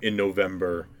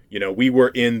November. We were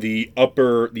in the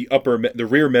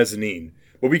rear mezzanine,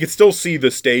 but we could still see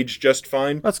the stage just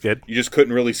fine. That's good. You just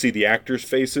couldn't really see the actors'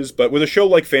 faces. But with a show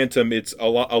like Phantom, it's a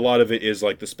lot of it is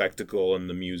like the spectacle and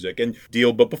the music and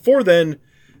deal. But before then,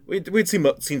 we'd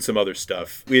seen some other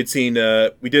stuff. We had seen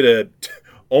we did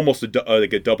almost a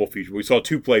double feature. We saw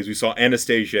 2 plays. We saw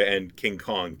Anastasia and King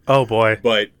Kong. Oh boy!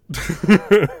 But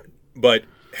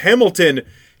Hamilton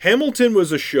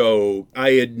was a show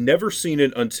I had never seen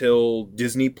it until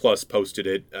Disney Plus posted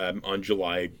it on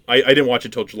July. I didn't watch it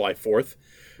until July 4th.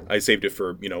 I saved it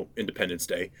for Independence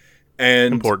Day.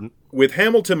 And important. With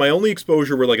Hamilton, my only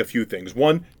exposure were like a few things.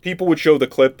 One, people would show the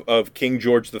clip of King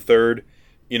George III,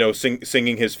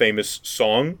 singing his famous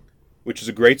song, which is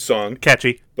a great song.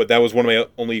 Catchy. But that was one of my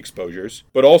only exposures.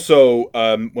 But also,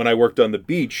 when I worked on the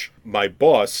beach, my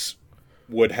boss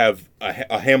would have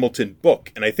a Hamilton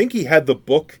book. And I think he had the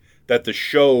book that the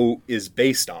show is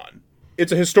based on.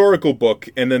 It's a historical book,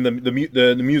 and then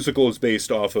the musical is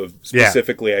based off of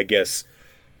specifically, I guess,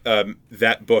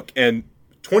 that book. And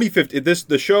 2015,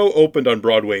 the show opened on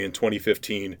Broadway in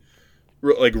 2015.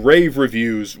 Like rave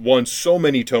reviews, won so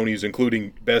many Tonys,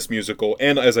 including Best Musical,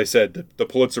 and as I said, the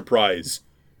Pulitzer Prize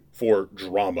for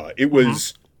Drama. It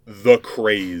was the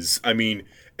craze. I mean,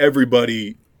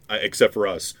 everybody, except for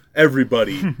us,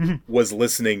 everybody was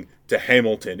listening to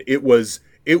Hamilton. It was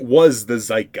the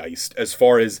zeitgeist as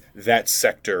far as that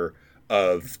sector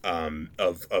of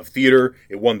theater.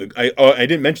 It won the. I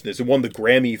didn't mention this. It won the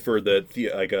Grammy for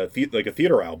a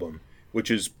theater album,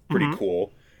 which is pretty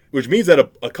cool. Which means that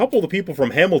a couple of the people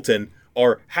from Hamilton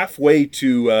are halfway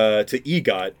to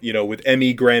EGOT, with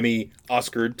Emmy, Grammy,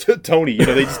 Oscar, Tony.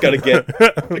 They just got to get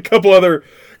a couple other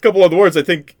words. I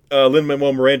think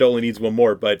Lin-Manuel Miranda only needs one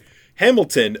more. But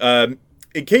Hamilton,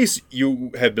 in case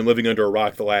you have been living under a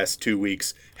rock the last 2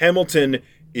 weeks, Hamilton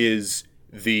is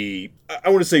the, I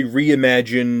want to say,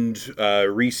 reimagined,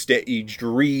 restaged,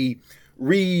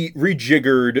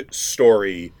 rejiggered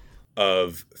story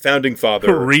of founding father.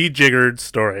 Rejiggered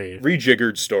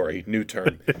story, new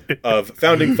term, of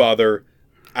founding father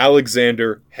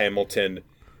Alexander Hamilton.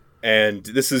 And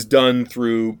this is done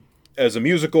through as a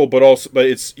musical, but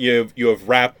it's you have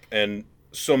rap and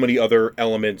so many other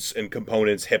elements and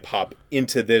components, hip hop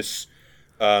into this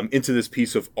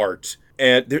piece of art.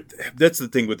 And that's the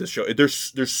thing with this show.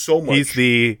 There's so much. He's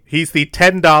the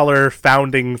 $10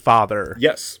 founding father.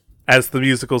 Yes, as the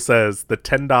musical says, the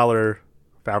 $10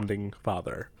 founding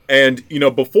father. And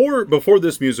before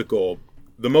this musical,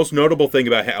 the most notable thing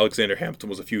about Alexander Hamilton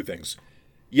was a few things.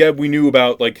 Yeah, we knew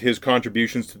about like his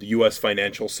contributions to the U.S.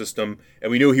 financial system,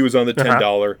 and we knew he was on the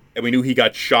 $10, and we knew he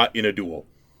got shot in a duel.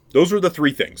 Those were the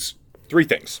three things.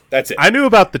 That's it. I knew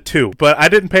about the two, but I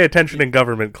didn't pay attention in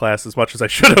government class as much as I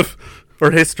should have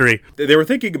for history. They were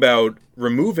thinking about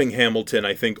removing Hamilton,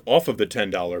 I think, off of the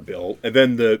 $10 bill, and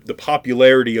then the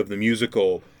popularity of the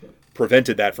musical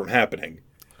prevented that from happening.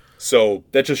 So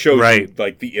that just shows you,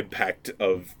 like, the impact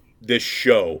of this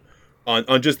show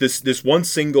on just this one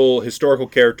single historical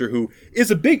character who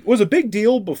was a big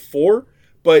deal before.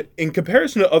 But in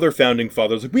comparison to other founding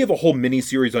fathers, like we have a whole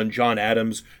mini-series on John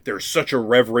Adams. There's such a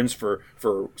reverence for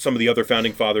some of the other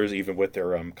founding fathers, even with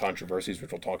their controversies,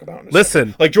 which we'll talk about in a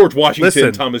second. Like George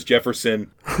Washington, Thomas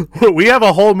Jefferson. We have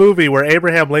a whole movie where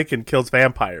Abraham Lincoln kills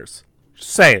vampires.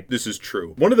 Just saying. This is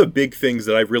true. One of the big things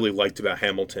that I really liked about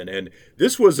Hamilton, and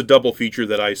this was a double feature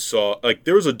that I saw, like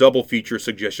there was a double feature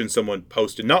suggestion someone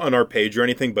posted, not on our page or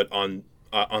anything, but on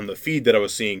the feed that I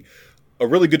was seeing. A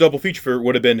really good double feature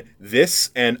would have been this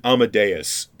and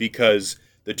Amadeus, because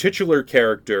the titular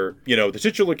character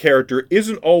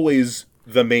isn't always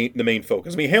the main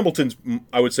focus. I mean, Hamilton's,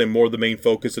 I would say, more the main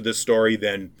focus of this story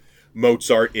than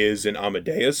Mozart is in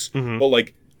Amadeus. Mm-hmm. But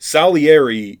like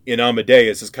Salieri in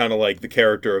Amadeus is kind of like the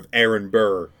character of Aaron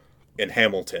Burr in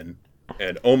Hamilton.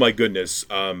 And oh my goodness,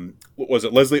 what was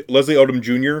it? Leslie Odom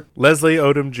Jr.? Leslie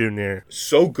Odom Jr.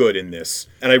 So good in this,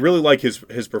 and I really like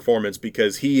his performance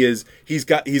because he's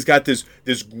got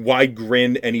this wide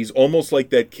grin, and he's almost like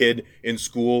that kid in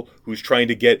school who's trying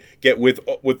to get with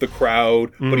the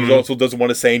crowd, but he also doesn't want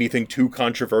to say anything too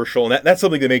controversial, and that's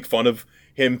something they make fun of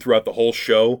him throughout the whole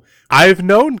show. I've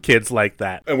known kids like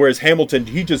that, and whereas Hamilton,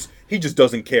 he just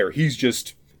doesn't care. He's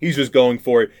just going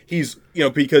for it.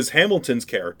 Because Hamilton's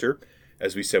character,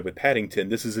 as we said with Paddington,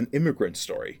 this is an immigrant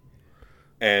story.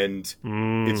 And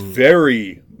it's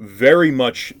very, very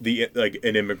much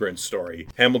an immigrant story.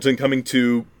 Hamilton coming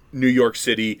to New York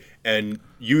City and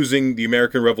using the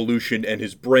American Revolution and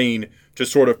his brain to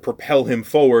sort of propel him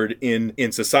forward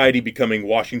in society, becoming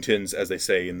Washington's, as they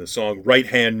say in the song,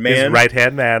 right-hand man. His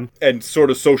right-hand man. And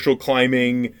sort of social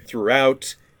climbing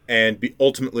throughout. And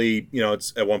ultimately,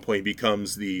 it's at one point he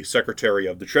becomes the Secretary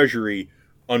of the Treasury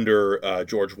under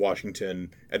George Washington,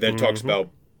 and then talks about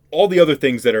all the other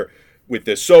things that are with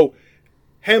this. So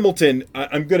Hamilton,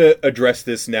 I'm going to address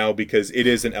this now because it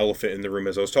is an elephant in the room,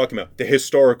 as I was talking about, the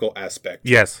historical aspect.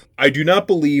 Yes. I do not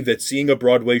believe that seeing a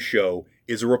Broadway show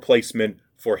is a replacement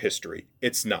for history.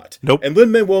 It's not. Nope. And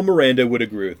Lin-Manuel Miranda would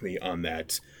agree with me on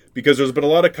that, because there's been a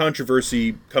lot of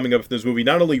controversy coming up with this movie,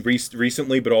 not only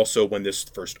recently, but also when this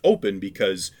first opened,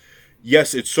 because,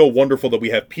 yes, it's so wonderful that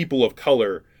we have people of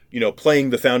color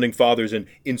playing the founding fathers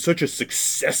in such a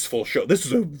successful show. This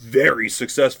is a very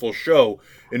successful show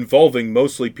involving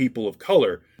mostly people of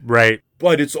color. Right.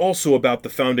 But it's also about the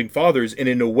founding fathers, and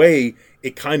in a way,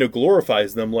 it kind of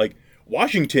glorifies them. Like,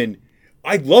 Washington,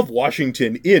 I love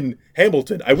Washington in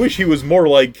Hamilton. I wish he was more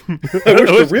like, I wish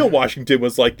the real Washington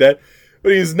was like that.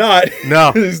 But he's not.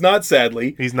 No. He's not,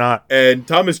 sadly. He's not. And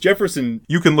Thomas Jefferson,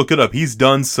 you can look it up. He's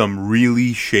done some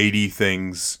really shady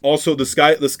things. Also, the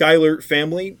Schuyler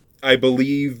family, I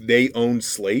believe they owned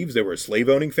slaves. They were a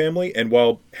slave-owning family. And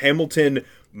while Hamilton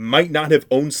might not have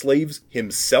owned slaves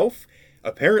himself,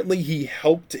 apparently he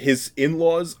helped his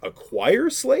in-laws acquire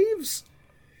slaves.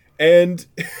 And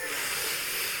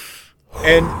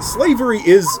slavery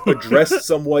is addressed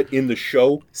somewhat in the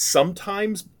show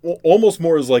sometimes, almost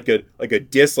more as like a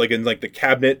diss, like in like the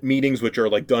cabinet meetings, which are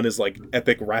like done as like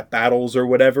epic rap battles or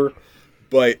whatever.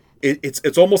 But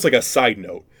it's almost like a side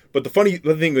note. But the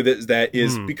thing with it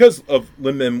is because of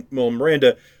Lin-Manuel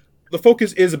Miranda, the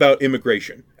focus is about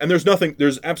immigration, and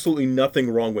there's absolutely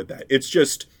nothing wrong with that. It's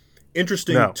just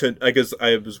interesting I guess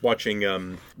I was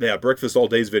watching Breakfast All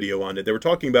Day's video on it. They were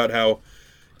talking about how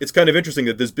it's kind of interesting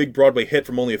that this big Broadway hit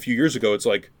from only a few years ago, it's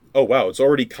like, oh wow, it's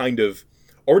already kind of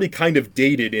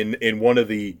dated in one of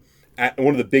the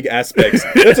one of the big aspects.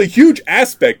 That's a huge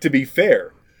aspect, to be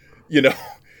fair. You know,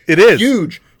 it is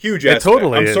huge aspect.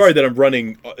 Totally I'm is. sorry that I'm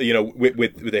running,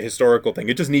 with a historical thing.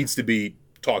 It just needs to be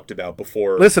talked about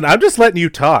before. Listen, I'm just letting you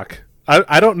talk.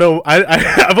 I don't know.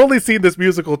 I've only seen this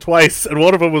musical twice, and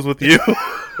one of them was with you.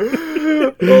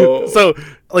 Oh. So,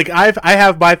 like, I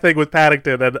have my thing with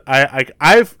Paddington, and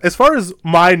I've as far as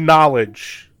my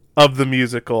knowledge of the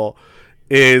musical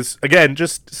is, again,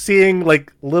 just seeing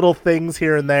like little things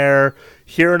here and there,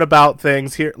 hearing about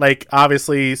things here, like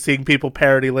obviously seeing people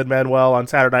parody Lin-Manuel on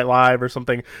Saturday Night Live or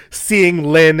something, seeing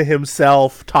Lin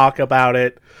himself talk about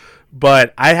it,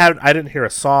 but I didn't hear a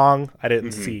song, I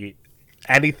didn't see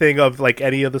anything of like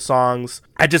any of the songs.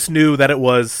 I just knew that it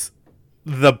was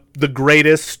the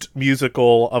greatest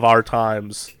musical of our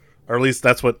times, or at least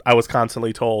that's what I was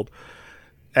constantly told.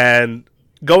 And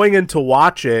going in to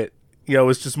watch it, it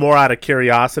was just more out of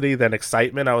curiosity than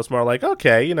excitement. I was more like,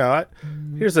 okay,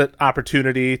 here's an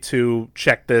opportunity to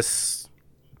check this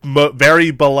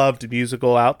very beloved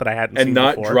musical out that I hadn't seen before.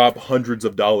 And not drop hundreds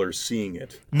of dollars seeing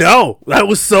it. No, that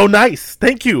was so nice.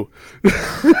 Thank you.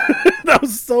 That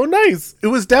was so nice. It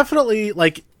was definitely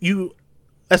like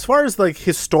as far as like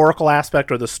historical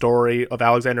aspect or the story of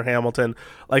Alexander Hamilton,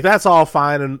 like that's all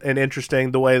fine and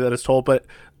interesting the way that it's told. But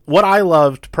what I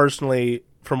loved personally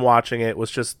from watching it was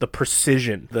just the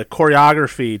precision, the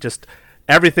choreography, just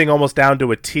everything almost down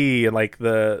to a T, and like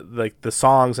the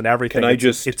songs and everything. Can I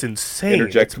just it's insane.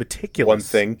 Interject it's meticulous. one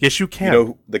thing? Yes, you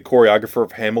can. The choreographer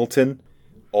of Hamilton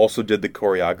also did the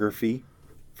choreography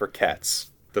for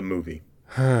Cats, the movie.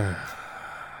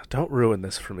 Don't ruin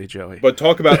this for me, Joey. But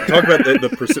talk about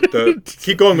the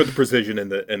keep going with the precision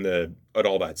and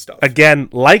all that stuff. Again,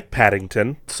 like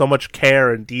Paddington, so much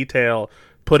care and detail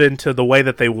put into the way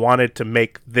that they wanted to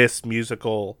make this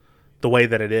musical the way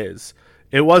that it is.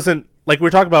 It wasn't like we're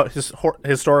talking about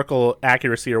historical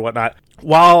accuracy or whatnot.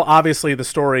 While obviously the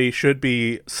story should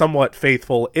be somewhat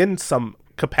faithful in some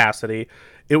capacity,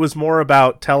 it was more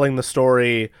about telling the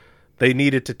story they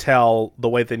needed to tell the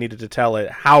way they needed to tell it,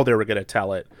 how they were going to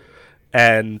tell it.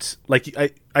 And like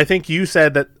I think you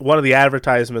said that one of the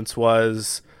advertisements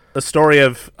was a story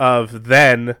of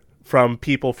then from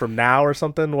people from now or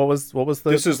something. What was the...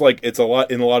 This is like, it's a lot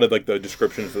of like the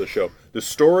description for the show. The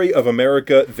story of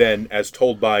America then as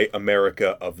told by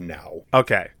America of now.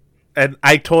 Okay. And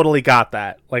I totally got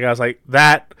that. Like I was like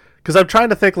that, because I'm trying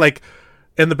to think like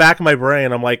in the back of my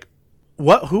brain, I'm like,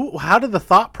 how did the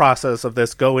thought process of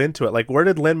this go into it? Like where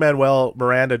did Lin-Manuel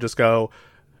Miranda just go,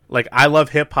 like, I love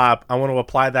hip hop, I want to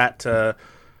apply that to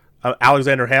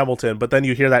Alexander Hamilton, but then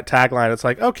you hear that tagline, it's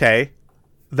like, okay,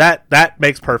 that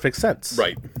makes perfect sense.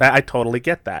 Right. I totally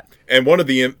get that. And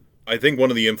I think one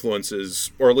of the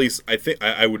influences, or at least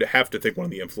I would have to think one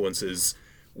of the influences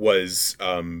was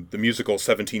the musical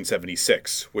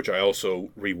 1776, which I also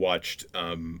rewatched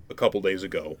a couple days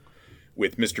ago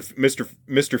with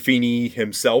Mr. Feeney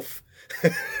himself.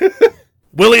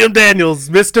 William Daniels,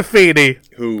 Mr. Feeney,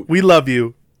 who we love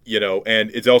you.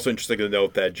 And it's also interesting to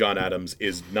note that John Adams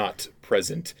is not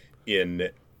present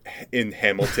in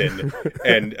Hamilton,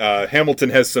 and Hamilton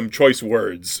has some choice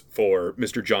words for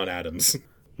Mr. John Adams.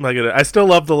 I still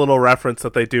love the little reference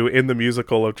that they do in the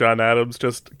musical of John Adams.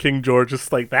 Just King George,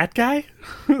 just like that guy,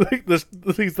 like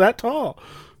he's that tall.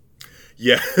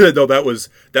 Yeah, no, that was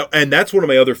that, and that's one of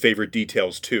my other favorite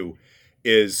details too.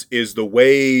 Is the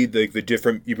way the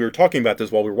different, we were talking about this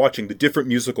while we were watching, the different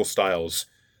musical styles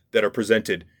that are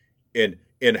presented in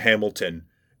Hamilton.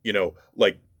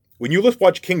 Like when you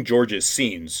watch King George's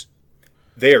scenes,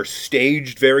 they are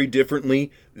staged very differently.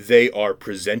 They are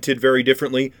presented very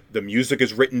differently. The music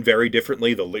is written very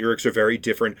differently. The lyrics are very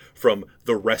different from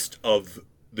the rest of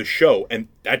the show. And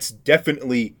that's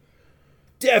definitely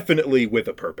with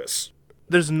a purpose.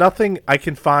 There's nothing I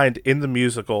can find in the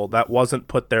musical that wasn't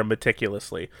put there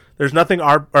meticulously. There's nothing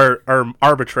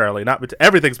arbitrarily,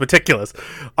 everything's meticulous,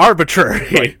 arbitrary.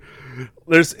 Right.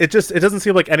 It doesn't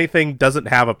seem like anything doesn't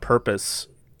have a purpose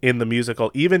in the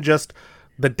musical. Even just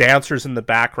the dancers in the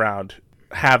background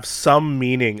have some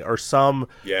meaning or some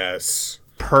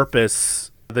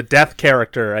purpose. The death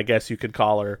character, I guess you could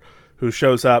call her, who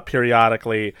shows up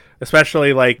periodically,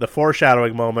 especially like the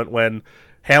foreshadowing moment when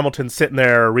Hamilton's sitting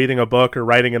there reading a book or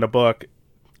writing in a book,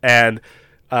 and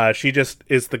she just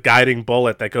is the guiding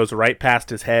bullet that goes right past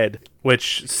his head,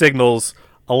 which signals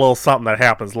a little something that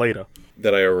happens later.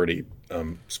 That I already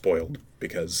spoiled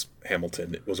because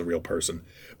Hamilton was a real person.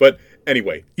 But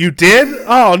anyway. You did?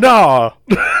 Oh, no.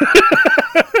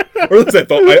 Or at least I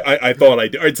thought I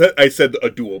did. I said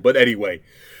a duel, but anyway.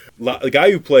 The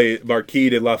guy who played Marquis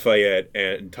de Lafayette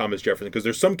and Thomas Jefferson, because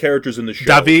there's some characters in the show.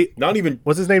 David. Not even.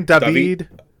 What's his name? David?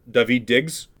 David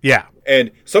Diggs. Yeah.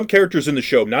 And some characters in the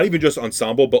show, not even just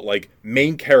ensemble, but like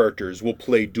main characters will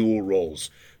play dual roles.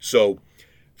 So,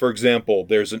 for example,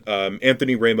 there's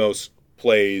Anthony Ramos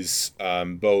plays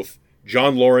both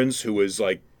John Lawrence, who is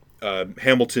like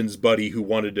Hamilton's buddy who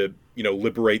wanted to,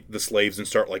 liberate the slaves and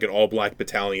start like an all-black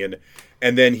battalion.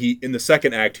 And then in the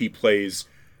second act, he plays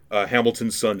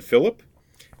Hamilton's son, Philip.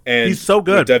 And he's so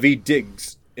good. David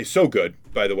Diggs is so good,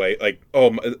 by the way. Like,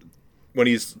 when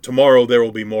he's Tomorrow There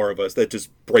Will Be More of Us, that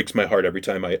just breaks my heart every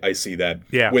time I see that.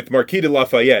 Yeah. With Marquis de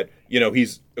Lafayette,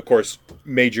 he's, of course,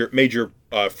 major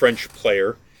French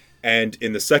player. And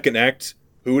in the second act,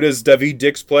 who does David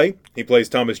Diggs play? He plays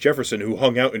Thomas Jefferson, who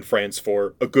hung out in France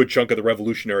for a good chunk of the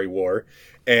Revolutionary War.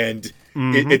 And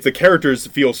it's the characters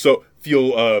feel so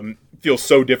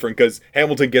different because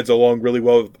Hamilton gets along really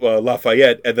well with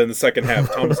Lafayette, and then the second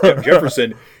half, Thomas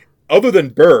Jefferson, other than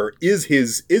Burr, is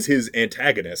his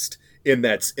antagonist in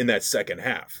that second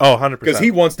half. Oh, 100%. Because he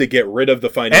wants to get rid of the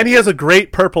financial... And he has a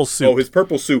great purple suit. Oh, his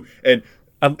purple suit. And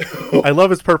I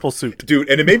love his purple suit. Dude,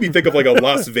 and it made me think of like a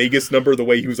Las Vegas number, the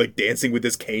way he was like dancing with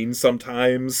his cane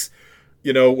sometimes.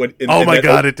 It did.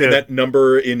 In that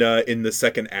number in the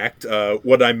second act,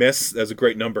 What Did I Miss? That's a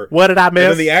great number. What did I miss?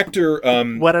 And then the actor,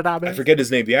 what did I miss? I forget his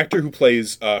name. The actor who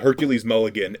plays Hercules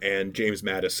Mulligan and James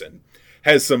Madison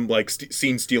has some like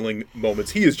scene stealing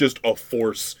moments. He is just a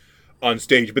force on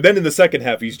stage. But then in the second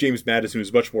half, he's James Madison,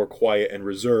 who's much more quiet and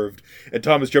reserved, and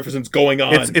Thomas Jefferson's going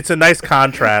on. It's a nice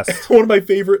contrast. One of my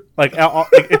favorite,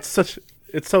 it's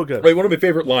so good. Right, one of my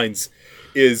favorite lines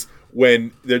is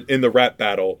when they're in the rap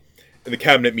battle. In the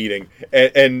cabinet meeting,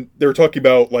 and they were talking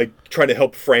about like trying to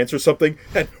help France or something,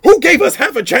 and who gave us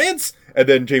half a chance? And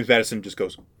then James Madison just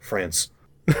goes, France.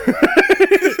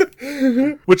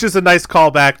 Which is a nice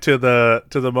callback to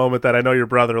the moment that I know your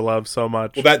brother loves so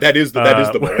much. Well, that is the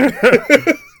moment.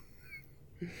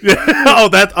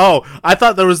 I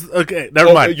thought there was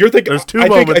never mind. You're thinking there's two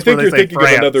moments. I think you're thinking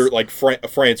France. of another like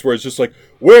France, where it's just like,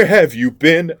 where have you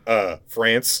been,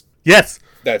 France? Yes.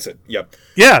 That's it. Yep.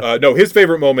 Yeah. No, his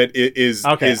favorite moment is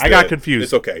okay. I got confused.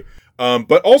 It's okay.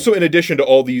 But also, in addition to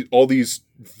all these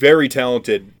very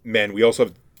talented men, we also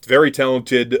have very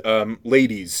talented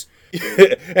ladies: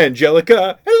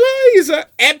 Angelica, Eliza,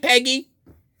 and Peggy.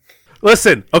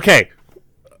 Listen, okay.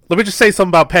 Let me just say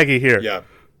something about Peggy here. Yeah.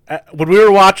 When we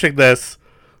were watching this,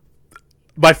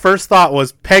 my first thought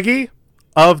was Peggy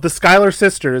of the Schuyler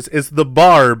Sisters is the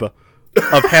Barb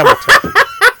of Hamilton.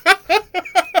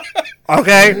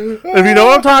 Okay, if you know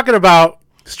what I'm talking about,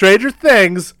 Stranger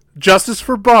Things, Justice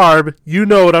for Barb, you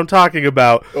know what I'm talking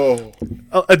about. Oh,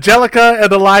 Angelica and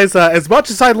Eliza, as much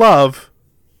as I love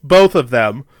both of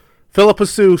them, Philippa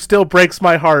Sue still breaks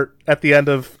my heart at the end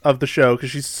of the show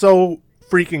because she's so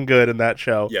freaking good in that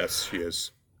show. yes, she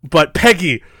is. But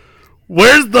Peggy,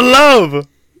 where's the love?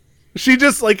 She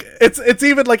just like it's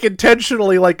even like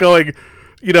intentionally like going.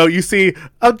 You see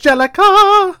Angelica,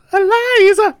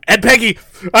 Eliza, and Peggy.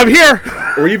 I'm here.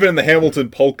 Or even in the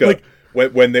Hamilton polka,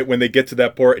 when they get to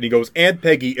that part, and he goes, "And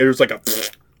Peggy," and there's like a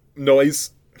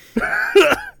noise.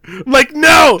 Like,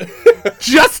 no,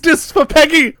 justice for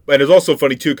Peggy. And it's also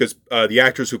funny too because the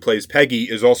actress who plays Peggy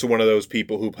is also one of those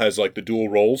people who has like the dual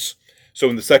roles. So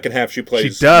in the second half, she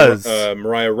plays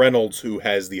Mariah Reynolds, who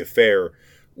has the affair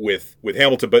with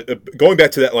Hamilton. But going back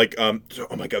to that, like, oh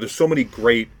my God, there's so many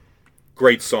great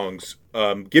songs.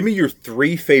 Give me your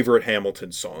 3 favorite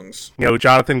Hamilton songs.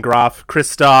 Jonathan Groff,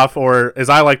 Christoph, or as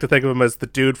I like to think of him as the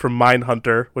dude from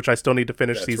Mindhunter, which I still need to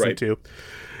finish season 2.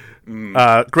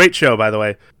 Great show, by the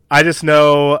way. I just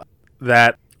know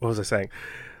that, what was I saying?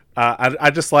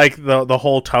 I just like the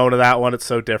whole tone of that one. It's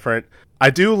so different. I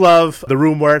do love The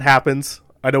Room Where It Happens.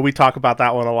 I know we talk about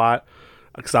that one a lot.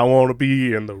 Because I want to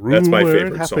be in the room. That's my where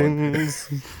favorite it happens.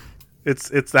 Song.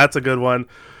 That's a good one.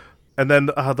 And then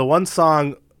the one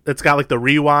song, it's got like the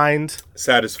rewind.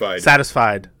 Satisfied.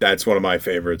 That's one of my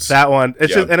favorites. That one.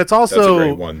 It's just, and it's also that's a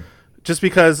great one. Just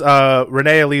because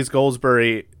Renee Elise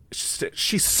Goldsberry,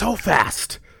 she's so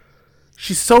fast.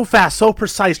 She's so fast, so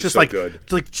precise. She's just so good.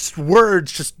 Like just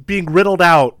words just being riddled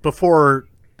out before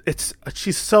it's.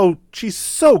 She's so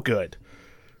good,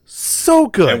 so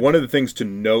good. And one of the things to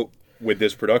note with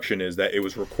this production is that it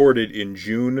was recorded in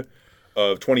June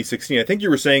of 2016. I think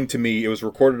you were saying to me it was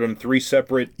recorded on 3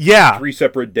 separate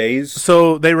days.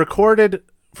 So they recorded,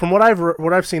 from what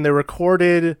I've seen, they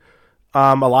recorded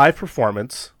a live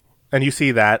performance, and you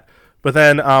see that. But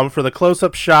then for the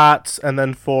close-up shots, and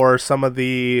then for some of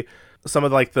the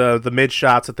mid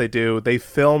shots that they do, they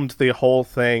filmed the whole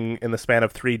thing in the span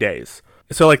of 3 days.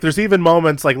 So like there's even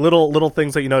moments like little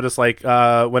things that you notice, like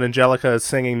when Angelica is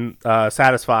singing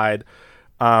Satisfied,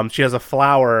 she has a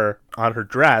flower on her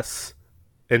dress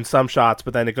in some shots,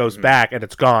 but then it goes back and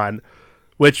it's gone,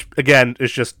 which again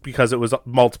is just because it was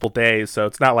multiple days. So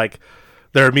it's not like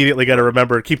they're immediately going to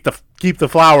remember keep the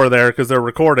flower there because they're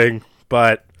recording,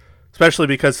 but especially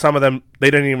because some of them, they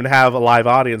didn't even have a live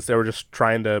audience. They were just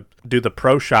trying to do the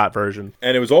pro shot version.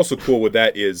 And it was also cool with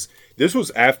that is this was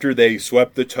after they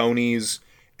swept the Tonys,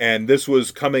 and this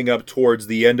was coming up towards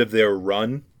the end of their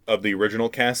run of the original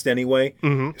cast anyway.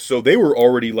 Mm-hmm. So they were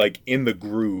already like in the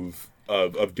groove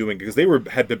of doing it because they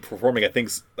had been performing. I think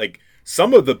like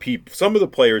some of the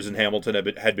players in Hamilton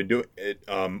had been doing it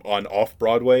on off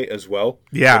Broadway as well.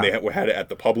 Yeah, when they had it at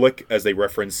the Public, as they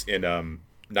reference in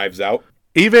Knives Out.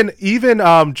 Even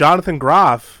Jonathan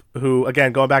Groff, who,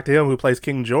 again, going back to him, who plays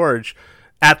King George,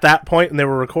 at that point when they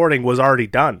were recording was already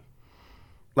done.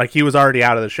 Like, he was already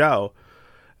out of the show.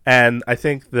 And I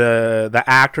think the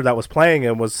actor that was playing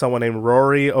him was someone named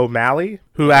Rory O'Malley,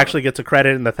 who actually gets a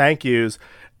credit in the thank yous.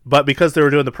 But because they were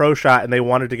doing the pro shot and they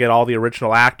wanted to get all the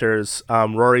original actors,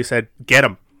 Rory said, get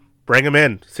him. Bring him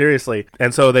in. Seriously.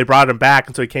 And so they brought him back,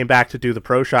 and so he came back to do the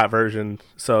pro shot version.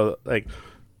 So, like,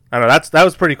 I don't know. That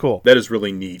was pretty cool. That is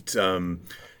really neat.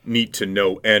 Neat to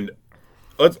know. And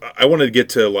I wanted to get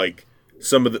to like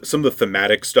some of the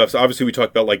thematic stuff. So obviously, we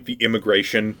talked about like the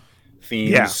immigration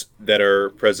themes that are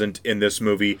present in this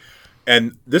movie,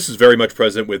 and this is very much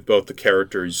present with both the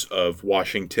characters of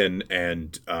Washington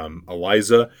and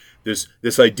Eliza.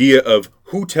 This idea of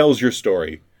who tells your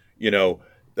story. You know,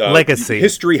 legacy.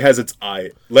 History has its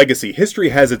eye. Legacy. History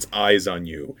has its eyes on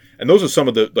you, and those are some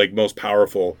of the like most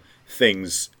powerful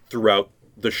things throughout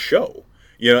the show,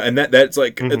 you know, and that's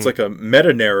like it's like a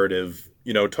meta narrative,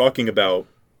 you know, talking about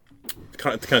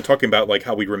kind of talking about like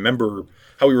how we remember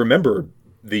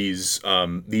these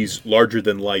larger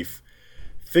than life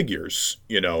figures,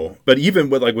 you know. But even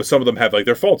with some of them have like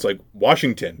their faults, like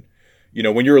Washington, you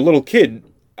know, when you're a little kid,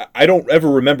 I don't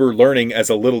ever remember learning as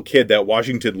a little kid that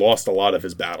Washington lost a lot of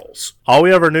his battles. All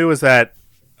we ever knew is that,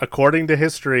 according to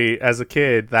history, as a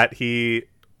kid, that he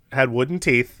had wooden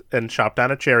teeth and chopped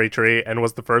down a cherry tree and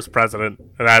was the first president,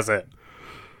 and that's it.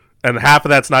 And half of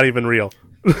that's not even real.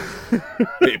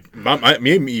 It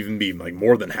may even be like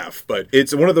more than half, but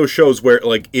it's one of those shows where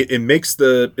like it makes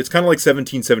it's kind of like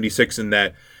 1776 in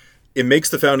that it makes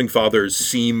the founding fathers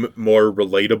seem more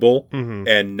relatable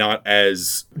and not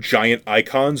as giant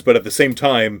icons, but at the same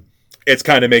time, it's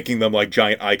kind of making them like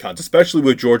giant icons, especially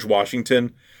with George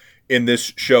Washington in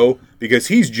this show, because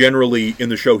he's generally in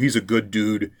the show, he's a good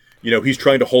dude. You know, he's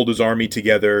trying to hold his army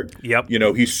together. Yep. You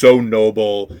know, he's so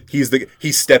noble. He's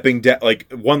stepping down.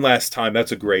 Like, one last time,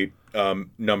 that's a great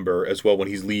number as well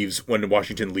when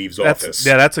Washington leaves office.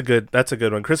 Yeah, that's a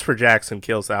good one. Christopher Jackson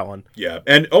kills that one. Yeah.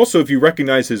 And also, if you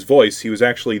recognize his voice, he was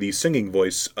actually the singing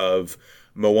voice of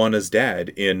Moana's dad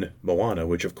in Moana,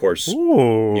 which, of course,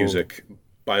 music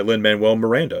by Lin-Manuel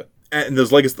Miranda. And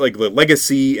there's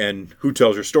legacy and who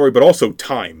tells your story, but also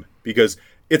time, because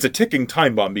it's a ticking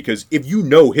time bomb, because if you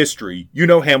know history, you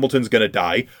know Hamilton's going to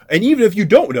die. And even if you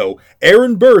don't know,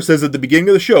 Aaron Burr says at the beginning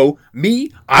of the show,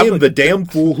 I am the damn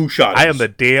fool who shot him. I am the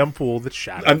damn fool that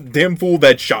shot him. I'm the damn fool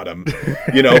that shot him.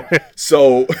 You know?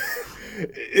 So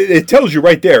it tells you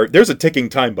right there, there's a ticking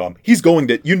time bomb. He's going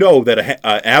to, you know that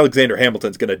Alexander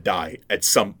Hamilton's going to die at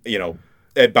some, you know,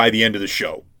 by the end of the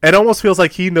show. It almost feels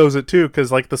like he knows it too,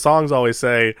 because like the songs always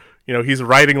say, you know, he's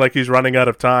writing like he's running out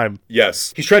of time.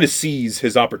 Yes. He's trying to seize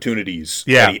his opportunities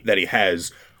that he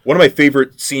has. One of my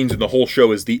favorite scenes in the whole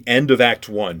show is the end of Act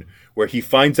 1, where he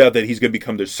finds out that he's going to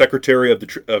become the Secretary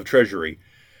of Treasury.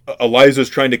 Eliza's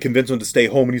trying to convince him to stay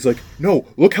home, and he's like, no,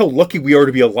 look how lucky we are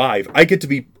to be alive. I get to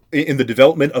be in the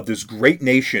development of this great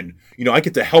nation. You know, I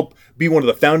get to help be one of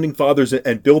the founding fathers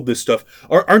and build this stuff.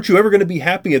 Aren't you ever going to be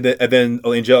happy? And then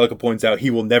Angelica points out he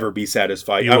will never be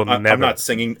satisfied. I'm not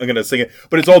singing. I'm going to sing it.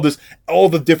 But it's all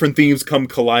the different themes come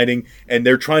colliding, and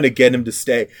they're trying to get him to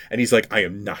stay. And he's like, I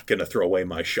am not going to throw away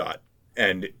my shot.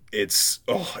 And it's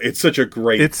such a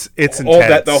great, it's all intense.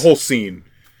 that, the whole scene.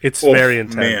 It's very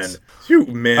intense.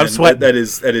 Man, I'm sweating. That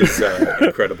is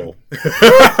incredible.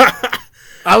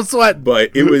 I was sweating.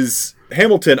 But it was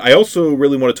Hamilton. I also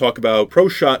really want to talk about pro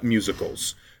shot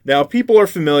musicals. Now, people are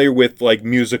familiar with like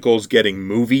musicals getting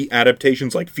movie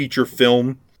adaptations, like feature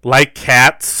film, like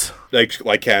Cats,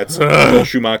 like Cats, Joel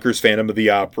Schumacher's Phantom of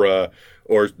the Opera,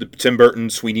 or Tim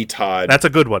Burton's Sweeney Todd. That's a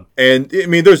good one. And I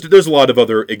mean, there's a lot of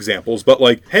other examples, but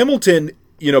like Hamilton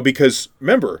Because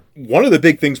remember, one of the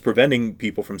big things preventing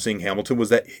people from seeing Hamilton was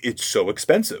that it's so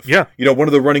expensive. Yeah. One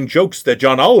of the running jokes that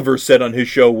John Oliver said on his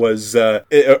show was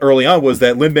early on was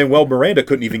that Lin-Manuel Miranda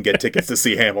couldn't even get tickets to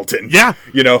see Hamilton. Yeah.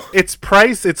 Its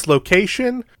price, its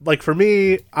location. Like for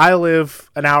me, I live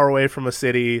an hour away from a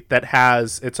city that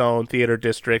has its own theater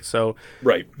district, so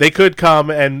right. They could come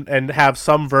and have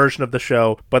some version of the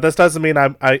show, but this doesn't mean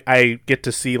I get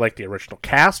to see like the original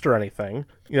cast or anything.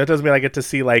 It doesn't mean I get to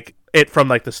see like it from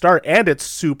like the start, and it's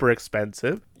super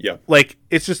expensive. Yeah. Like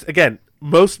it's just, again,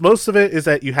 most of it is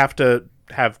that you have to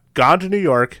have gone to New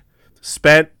York,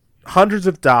 spent hundreds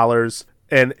of dollars,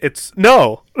 and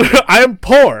I am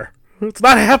poor. It's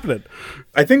not happening.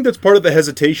 I think that's part of the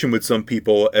hesitation with some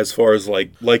people as far as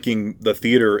like liking the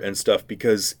theater and stuff,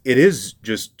 because it is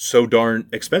just so darn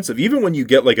expensive. Even when you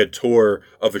get like a tour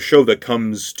of a show that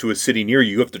comes to a city near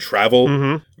you, you have to travel.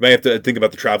 Mm-hmm. You might have to think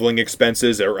about the traveling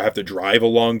expenses, or have to drive a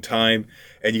long time,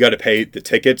 and you got to pay the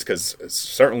tickets, because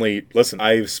certainly, listen,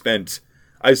 I've spent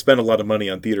a lot of money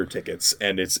on theater tickets,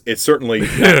 and it's certainly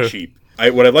not cheap.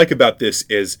 What I like about this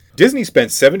is Disney spent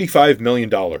 $75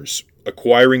 million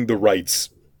acquiring the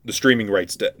streaming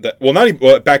rights.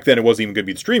 Back then it wasn't even going to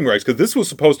be the streaming rights, because this was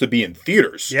supposed to be in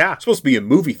theaters. Yeah. It's supposed to be in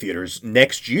movie theaters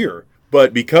next year.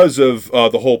 But because of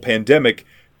the whole pandemic,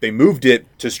 they moved it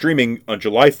to streaming on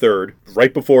July 3rd,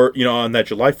 right before, on that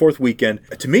July 4th weekend.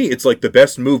 To me, it's like the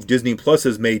best move Disney Plus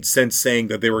has made since saying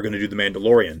that they were going to do The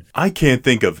Mandalorian. I can't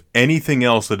think of anything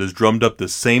else that has drummed up the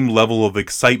same level of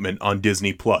excitement on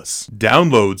Disney Plus.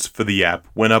 Downloads for the app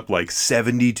went up like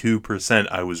 72%,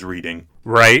 I was reading.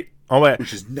 Right. Oh my.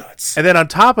 Which is nuts. And then on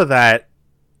top of that,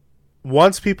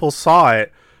 once people saw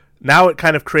it, now it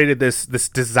kind of created this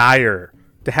desire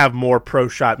to have more pro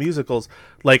shot musicals.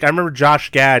 Like I remember Josh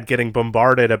Gad getting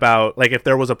bombarded about like if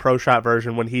there was a pro shot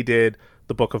version when he did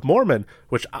the Book of Mormon,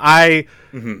 which I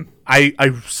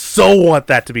so want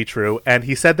that to be true. And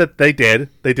he said that they did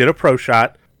a pro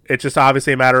shot. It's just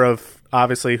obviously a matter of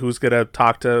who's gonna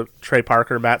talk to Trey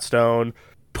Parker, Matt Stone,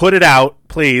 put it out,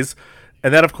 please.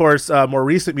 And then of course a more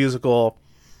recent musical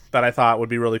that I thought would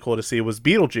be really cool to see was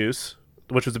Beetlejuice,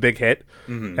 which was a big hit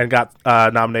and got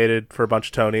nominated for a bunch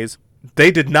of Tonys.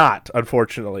 They did not,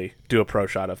 unfortunately, do a pro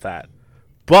shot of that.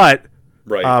 But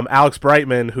right. Alex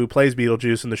Brightman, who plays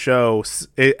Beetlejuice in the show,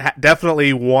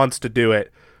 definitely wants to do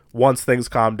it once things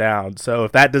calm down. So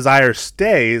if that desire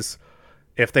stays,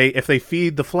 if they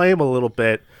feed the flame a little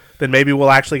bit, then maybe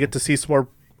we'll actually get to see some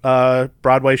more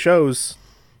Broadway shows.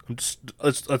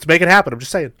 Let's make it happen. I'm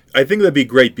just saying. I think that'd be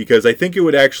great, because I think it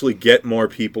would actually get more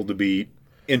people to be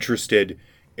interested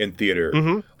in theater.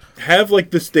 Mm-hmm. Have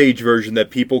like the stage version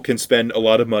that people can spend a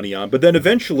lot of money on, but then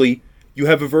eventually you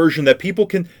have a version that people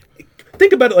can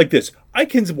think about it like this. I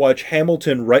can watch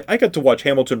Hamilton I got to watch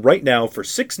Hamilton right now for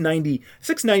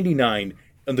 $6.99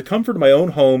 in the comfort of my own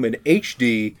home in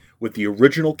HD with the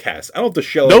original cast. I don't have to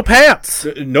shell no pants.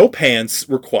 No pants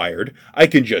required. I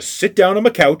can just sit down on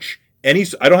my couch. I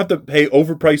don't have to pay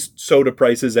overpriced soda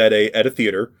prices at a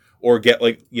theater, or get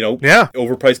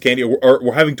overpriced candy, or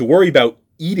we're having to worry about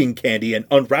eating candy and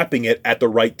unwrapping it at the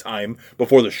right time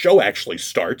before the show actually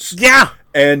starts. Yeah.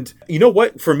 And you know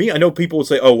what? For me, I know people would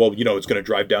say, oh, well, it's going to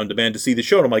drive down demand to see the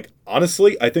show. And I'm like,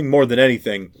 honestly, I think more than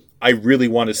anything, I really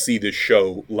want to see this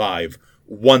show live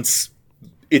once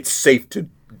it's safe to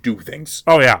do things.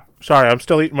 Oh, yeah. Sorry, I'm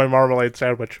still eating my marmalade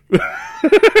sandwich.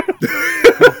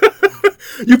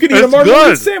 You can eat a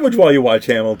marmalade sandwich while you watch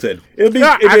Hamilton. It'd be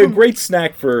a great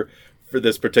snack for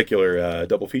this particular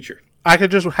double feature. I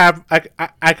could just have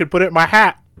I could put it in my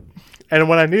hat, and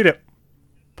when I need it,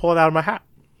 pull it out of my hat,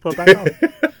 put it back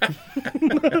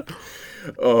on.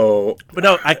 Oh, but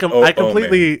no, I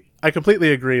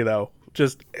completely agree though.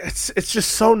 Just it's just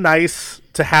so nice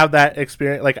to have that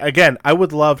experience. Like again, I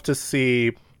would love to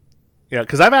see,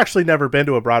 because I've actually never been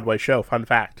to a Broadway show. Fun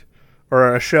fact,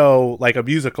 or a show like a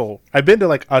musical. I've been to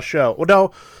like a show. Well,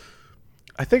 no,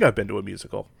 I think I've been to a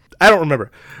musical. I don't remember.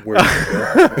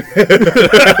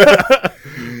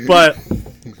 But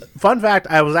fun fact,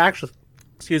 I was actually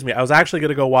going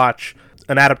to go watch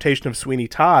an adaptation of Sweeney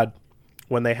Todd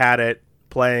when they had it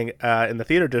playing in the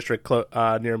theater district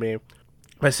near me.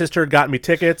 My sister had gotten me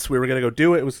tickets. We were going to go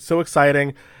do it. It was so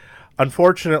exciting.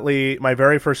 Unfortunately, my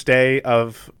very first day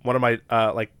of one of my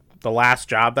the last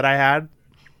job that I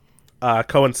had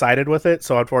coincided with it.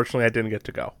 So unfortunately, I didn't get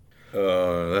to go.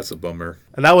 That's a bummer.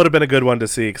 And that would have been a good one to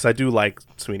see, because I do like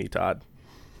Sweeney Todd.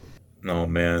 Oh,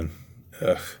 man.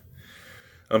 Ugh.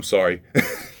 I'm sorry.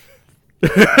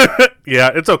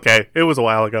 Yeah, it's okay. It was a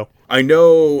while ago. I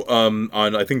know on,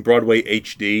 I think, Broadway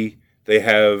HD, they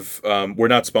have... we're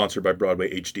not sponsored by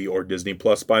Broadway HD or Disney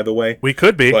Plus, by the way. We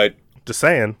could be. But Just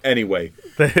saying. Anyway,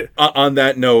 on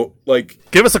that note, like,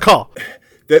 give us a call.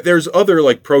 There's other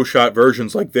like pro shot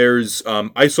versions. Like there's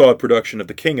I saw a production of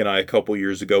The King and I a couple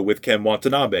years ago with Ken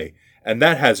Watanabe, and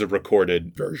that has a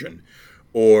recorded version.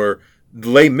 Or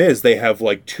Les Mis, they have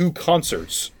like 2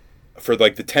 concerts for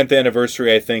like the 10th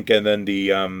anniversary, I think, and then the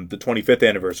 25th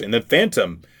anniversary. And then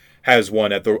Phantom has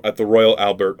one at the Royal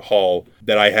Albert Hall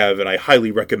that I have, and I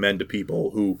highly recommend to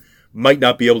people who might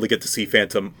not be able to get to see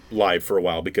Phantom live for a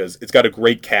while, because it's got a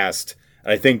great cast,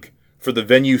 and I think for the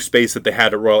venue space that they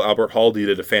had at Royal Albert Hall, they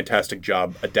did a fantastic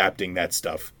job adapting that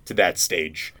stuff to that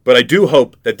stage. But I do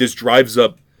hope that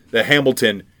that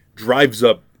Hamilton drives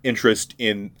up interest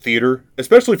in theater,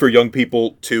 especially for young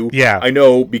people too. Yeah. I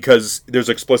know, because there's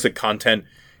explicit content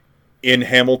in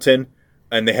Hamilton,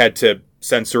 and they had to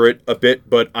censor it a bit,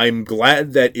 but I'm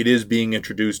glad that it is being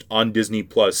introduced on Disney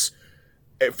Plus.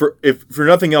 For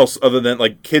nothing else other than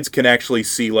like kids can actually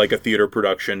see like a theater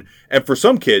production, and for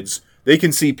some kids, they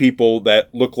can see people that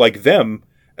look like them,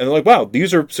 and they're like, wow,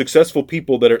 these are successful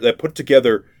people that put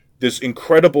together this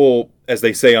incredible, as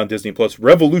they say on Disney Plus,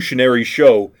 revolutionary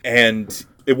show. And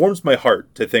it warms my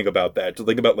heart to think about that, to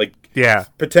think about like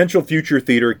potential future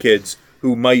theater kids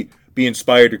who might be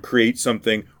inspired to create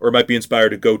something, or might be inspired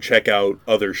to go check out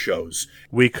other shows.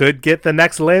 We could get the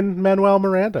next Lin-Manuel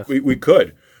Miranda. We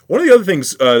could. One of the other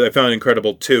things that I found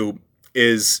incredible too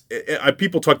is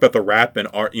people talk about the rap and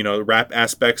art, the rap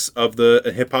aspects of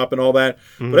the hip hop and all that,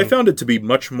 but I found it to be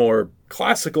much more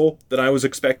classical than I was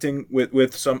expecting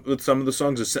with some of the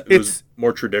songs. It was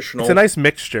more traditional. It's a nice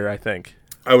mixture, I think.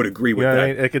 I would agree with that.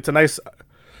 I mean? Like, it's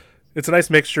a nice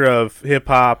mixture of hip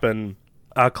hop and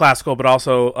classical, but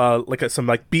also some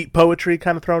beat poetry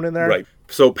kind of thrown in there. Right.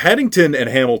 So Paddington and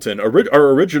Hamilton,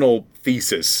 our original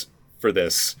thesis for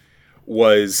this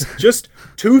was just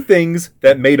 2 things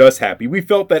that made us happy. We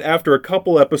felt that after a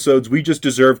couple episodes, we just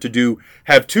deserved to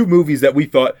have 2 movies that we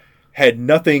thought had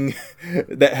nothing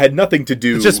to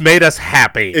do. It just made us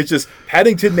happy. It's just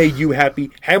Paddington made you happy.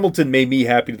 Hamilton made me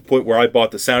happy to the point where I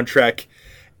bought the soundtrack.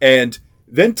 And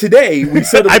then today we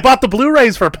said I bought the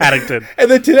Blu-rays for Paddington. And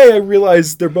then today I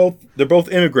realized they're both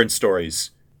immigrant stories.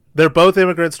 They're both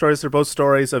immigrant stories. They're both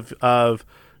stories of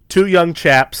 2 young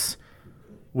chaps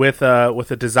with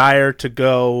a desire to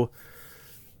go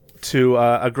to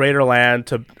a greater land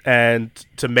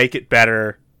to make it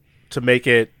better, to make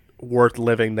it worth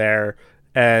living there,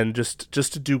 and just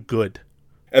to do good.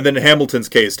 And then in Hamilton's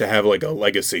case, to have like a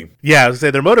legacy. Yeah, I was gonna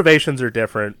say their motivations are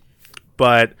different,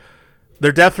 but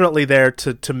they're definitely there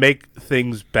to make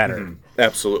things better. Mm-hmm.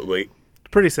 Absolutely.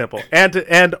 Pretty simple.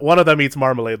 And one of them eats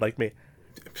marmalade like me.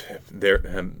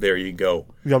 There you go.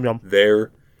 Yum yum.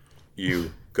 There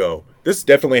you go. This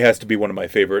definitely has to be one of my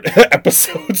favorite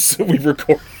episodes we've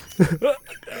recorded.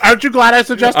 Aren't you glad I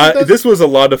suggested this? This was a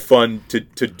lot of fun to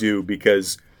do,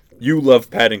 because you love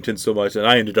Paddington so much, and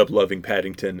I ended up loving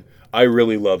Paddington. I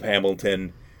really love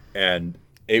Hamilton, and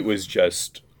it was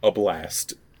just a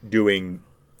blast doing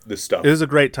this stuff. It was a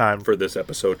great time for this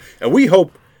episode. And we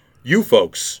hope you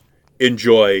folks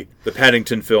enjoy the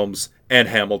Paddington films and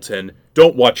Hamilton.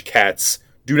 Don't watch Cats.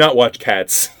 Do not watch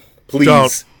Cats. Please.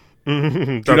 Don't.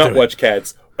 Do not watch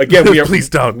Cats. Again, please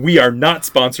don't. We are not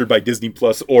sponsored by Disney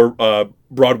Plus or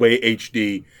Broadway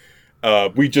HD.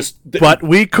 But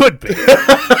we could be.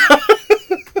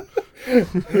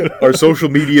 Our social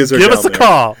medias are Give down us a there.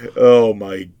 call. Oh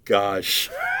my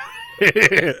gosh.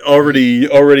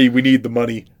 Already we need the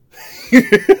money.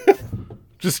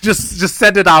 Just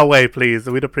send it our way, please.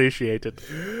 We'd appreciate it.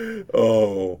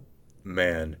 Oh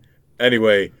man.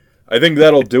 Anyway, I think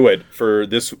that'll do it for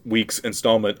this week's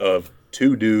installment of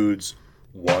 2 Dudes,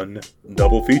 1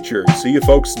 Double Feature. See you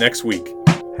folks next week.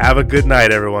 Have a good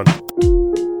night, everyone.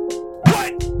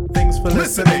 Thanks for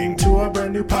listening to our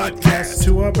brand new podcast.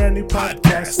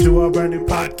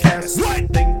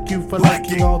 Thank you for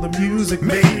liking all the music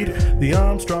made. The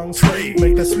Armstrong trade,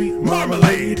 make that sweet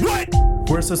marmalade.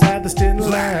 We're so sad this didn't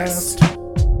last,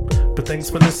 but thanks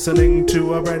for listening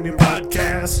to our brand new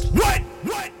podcast.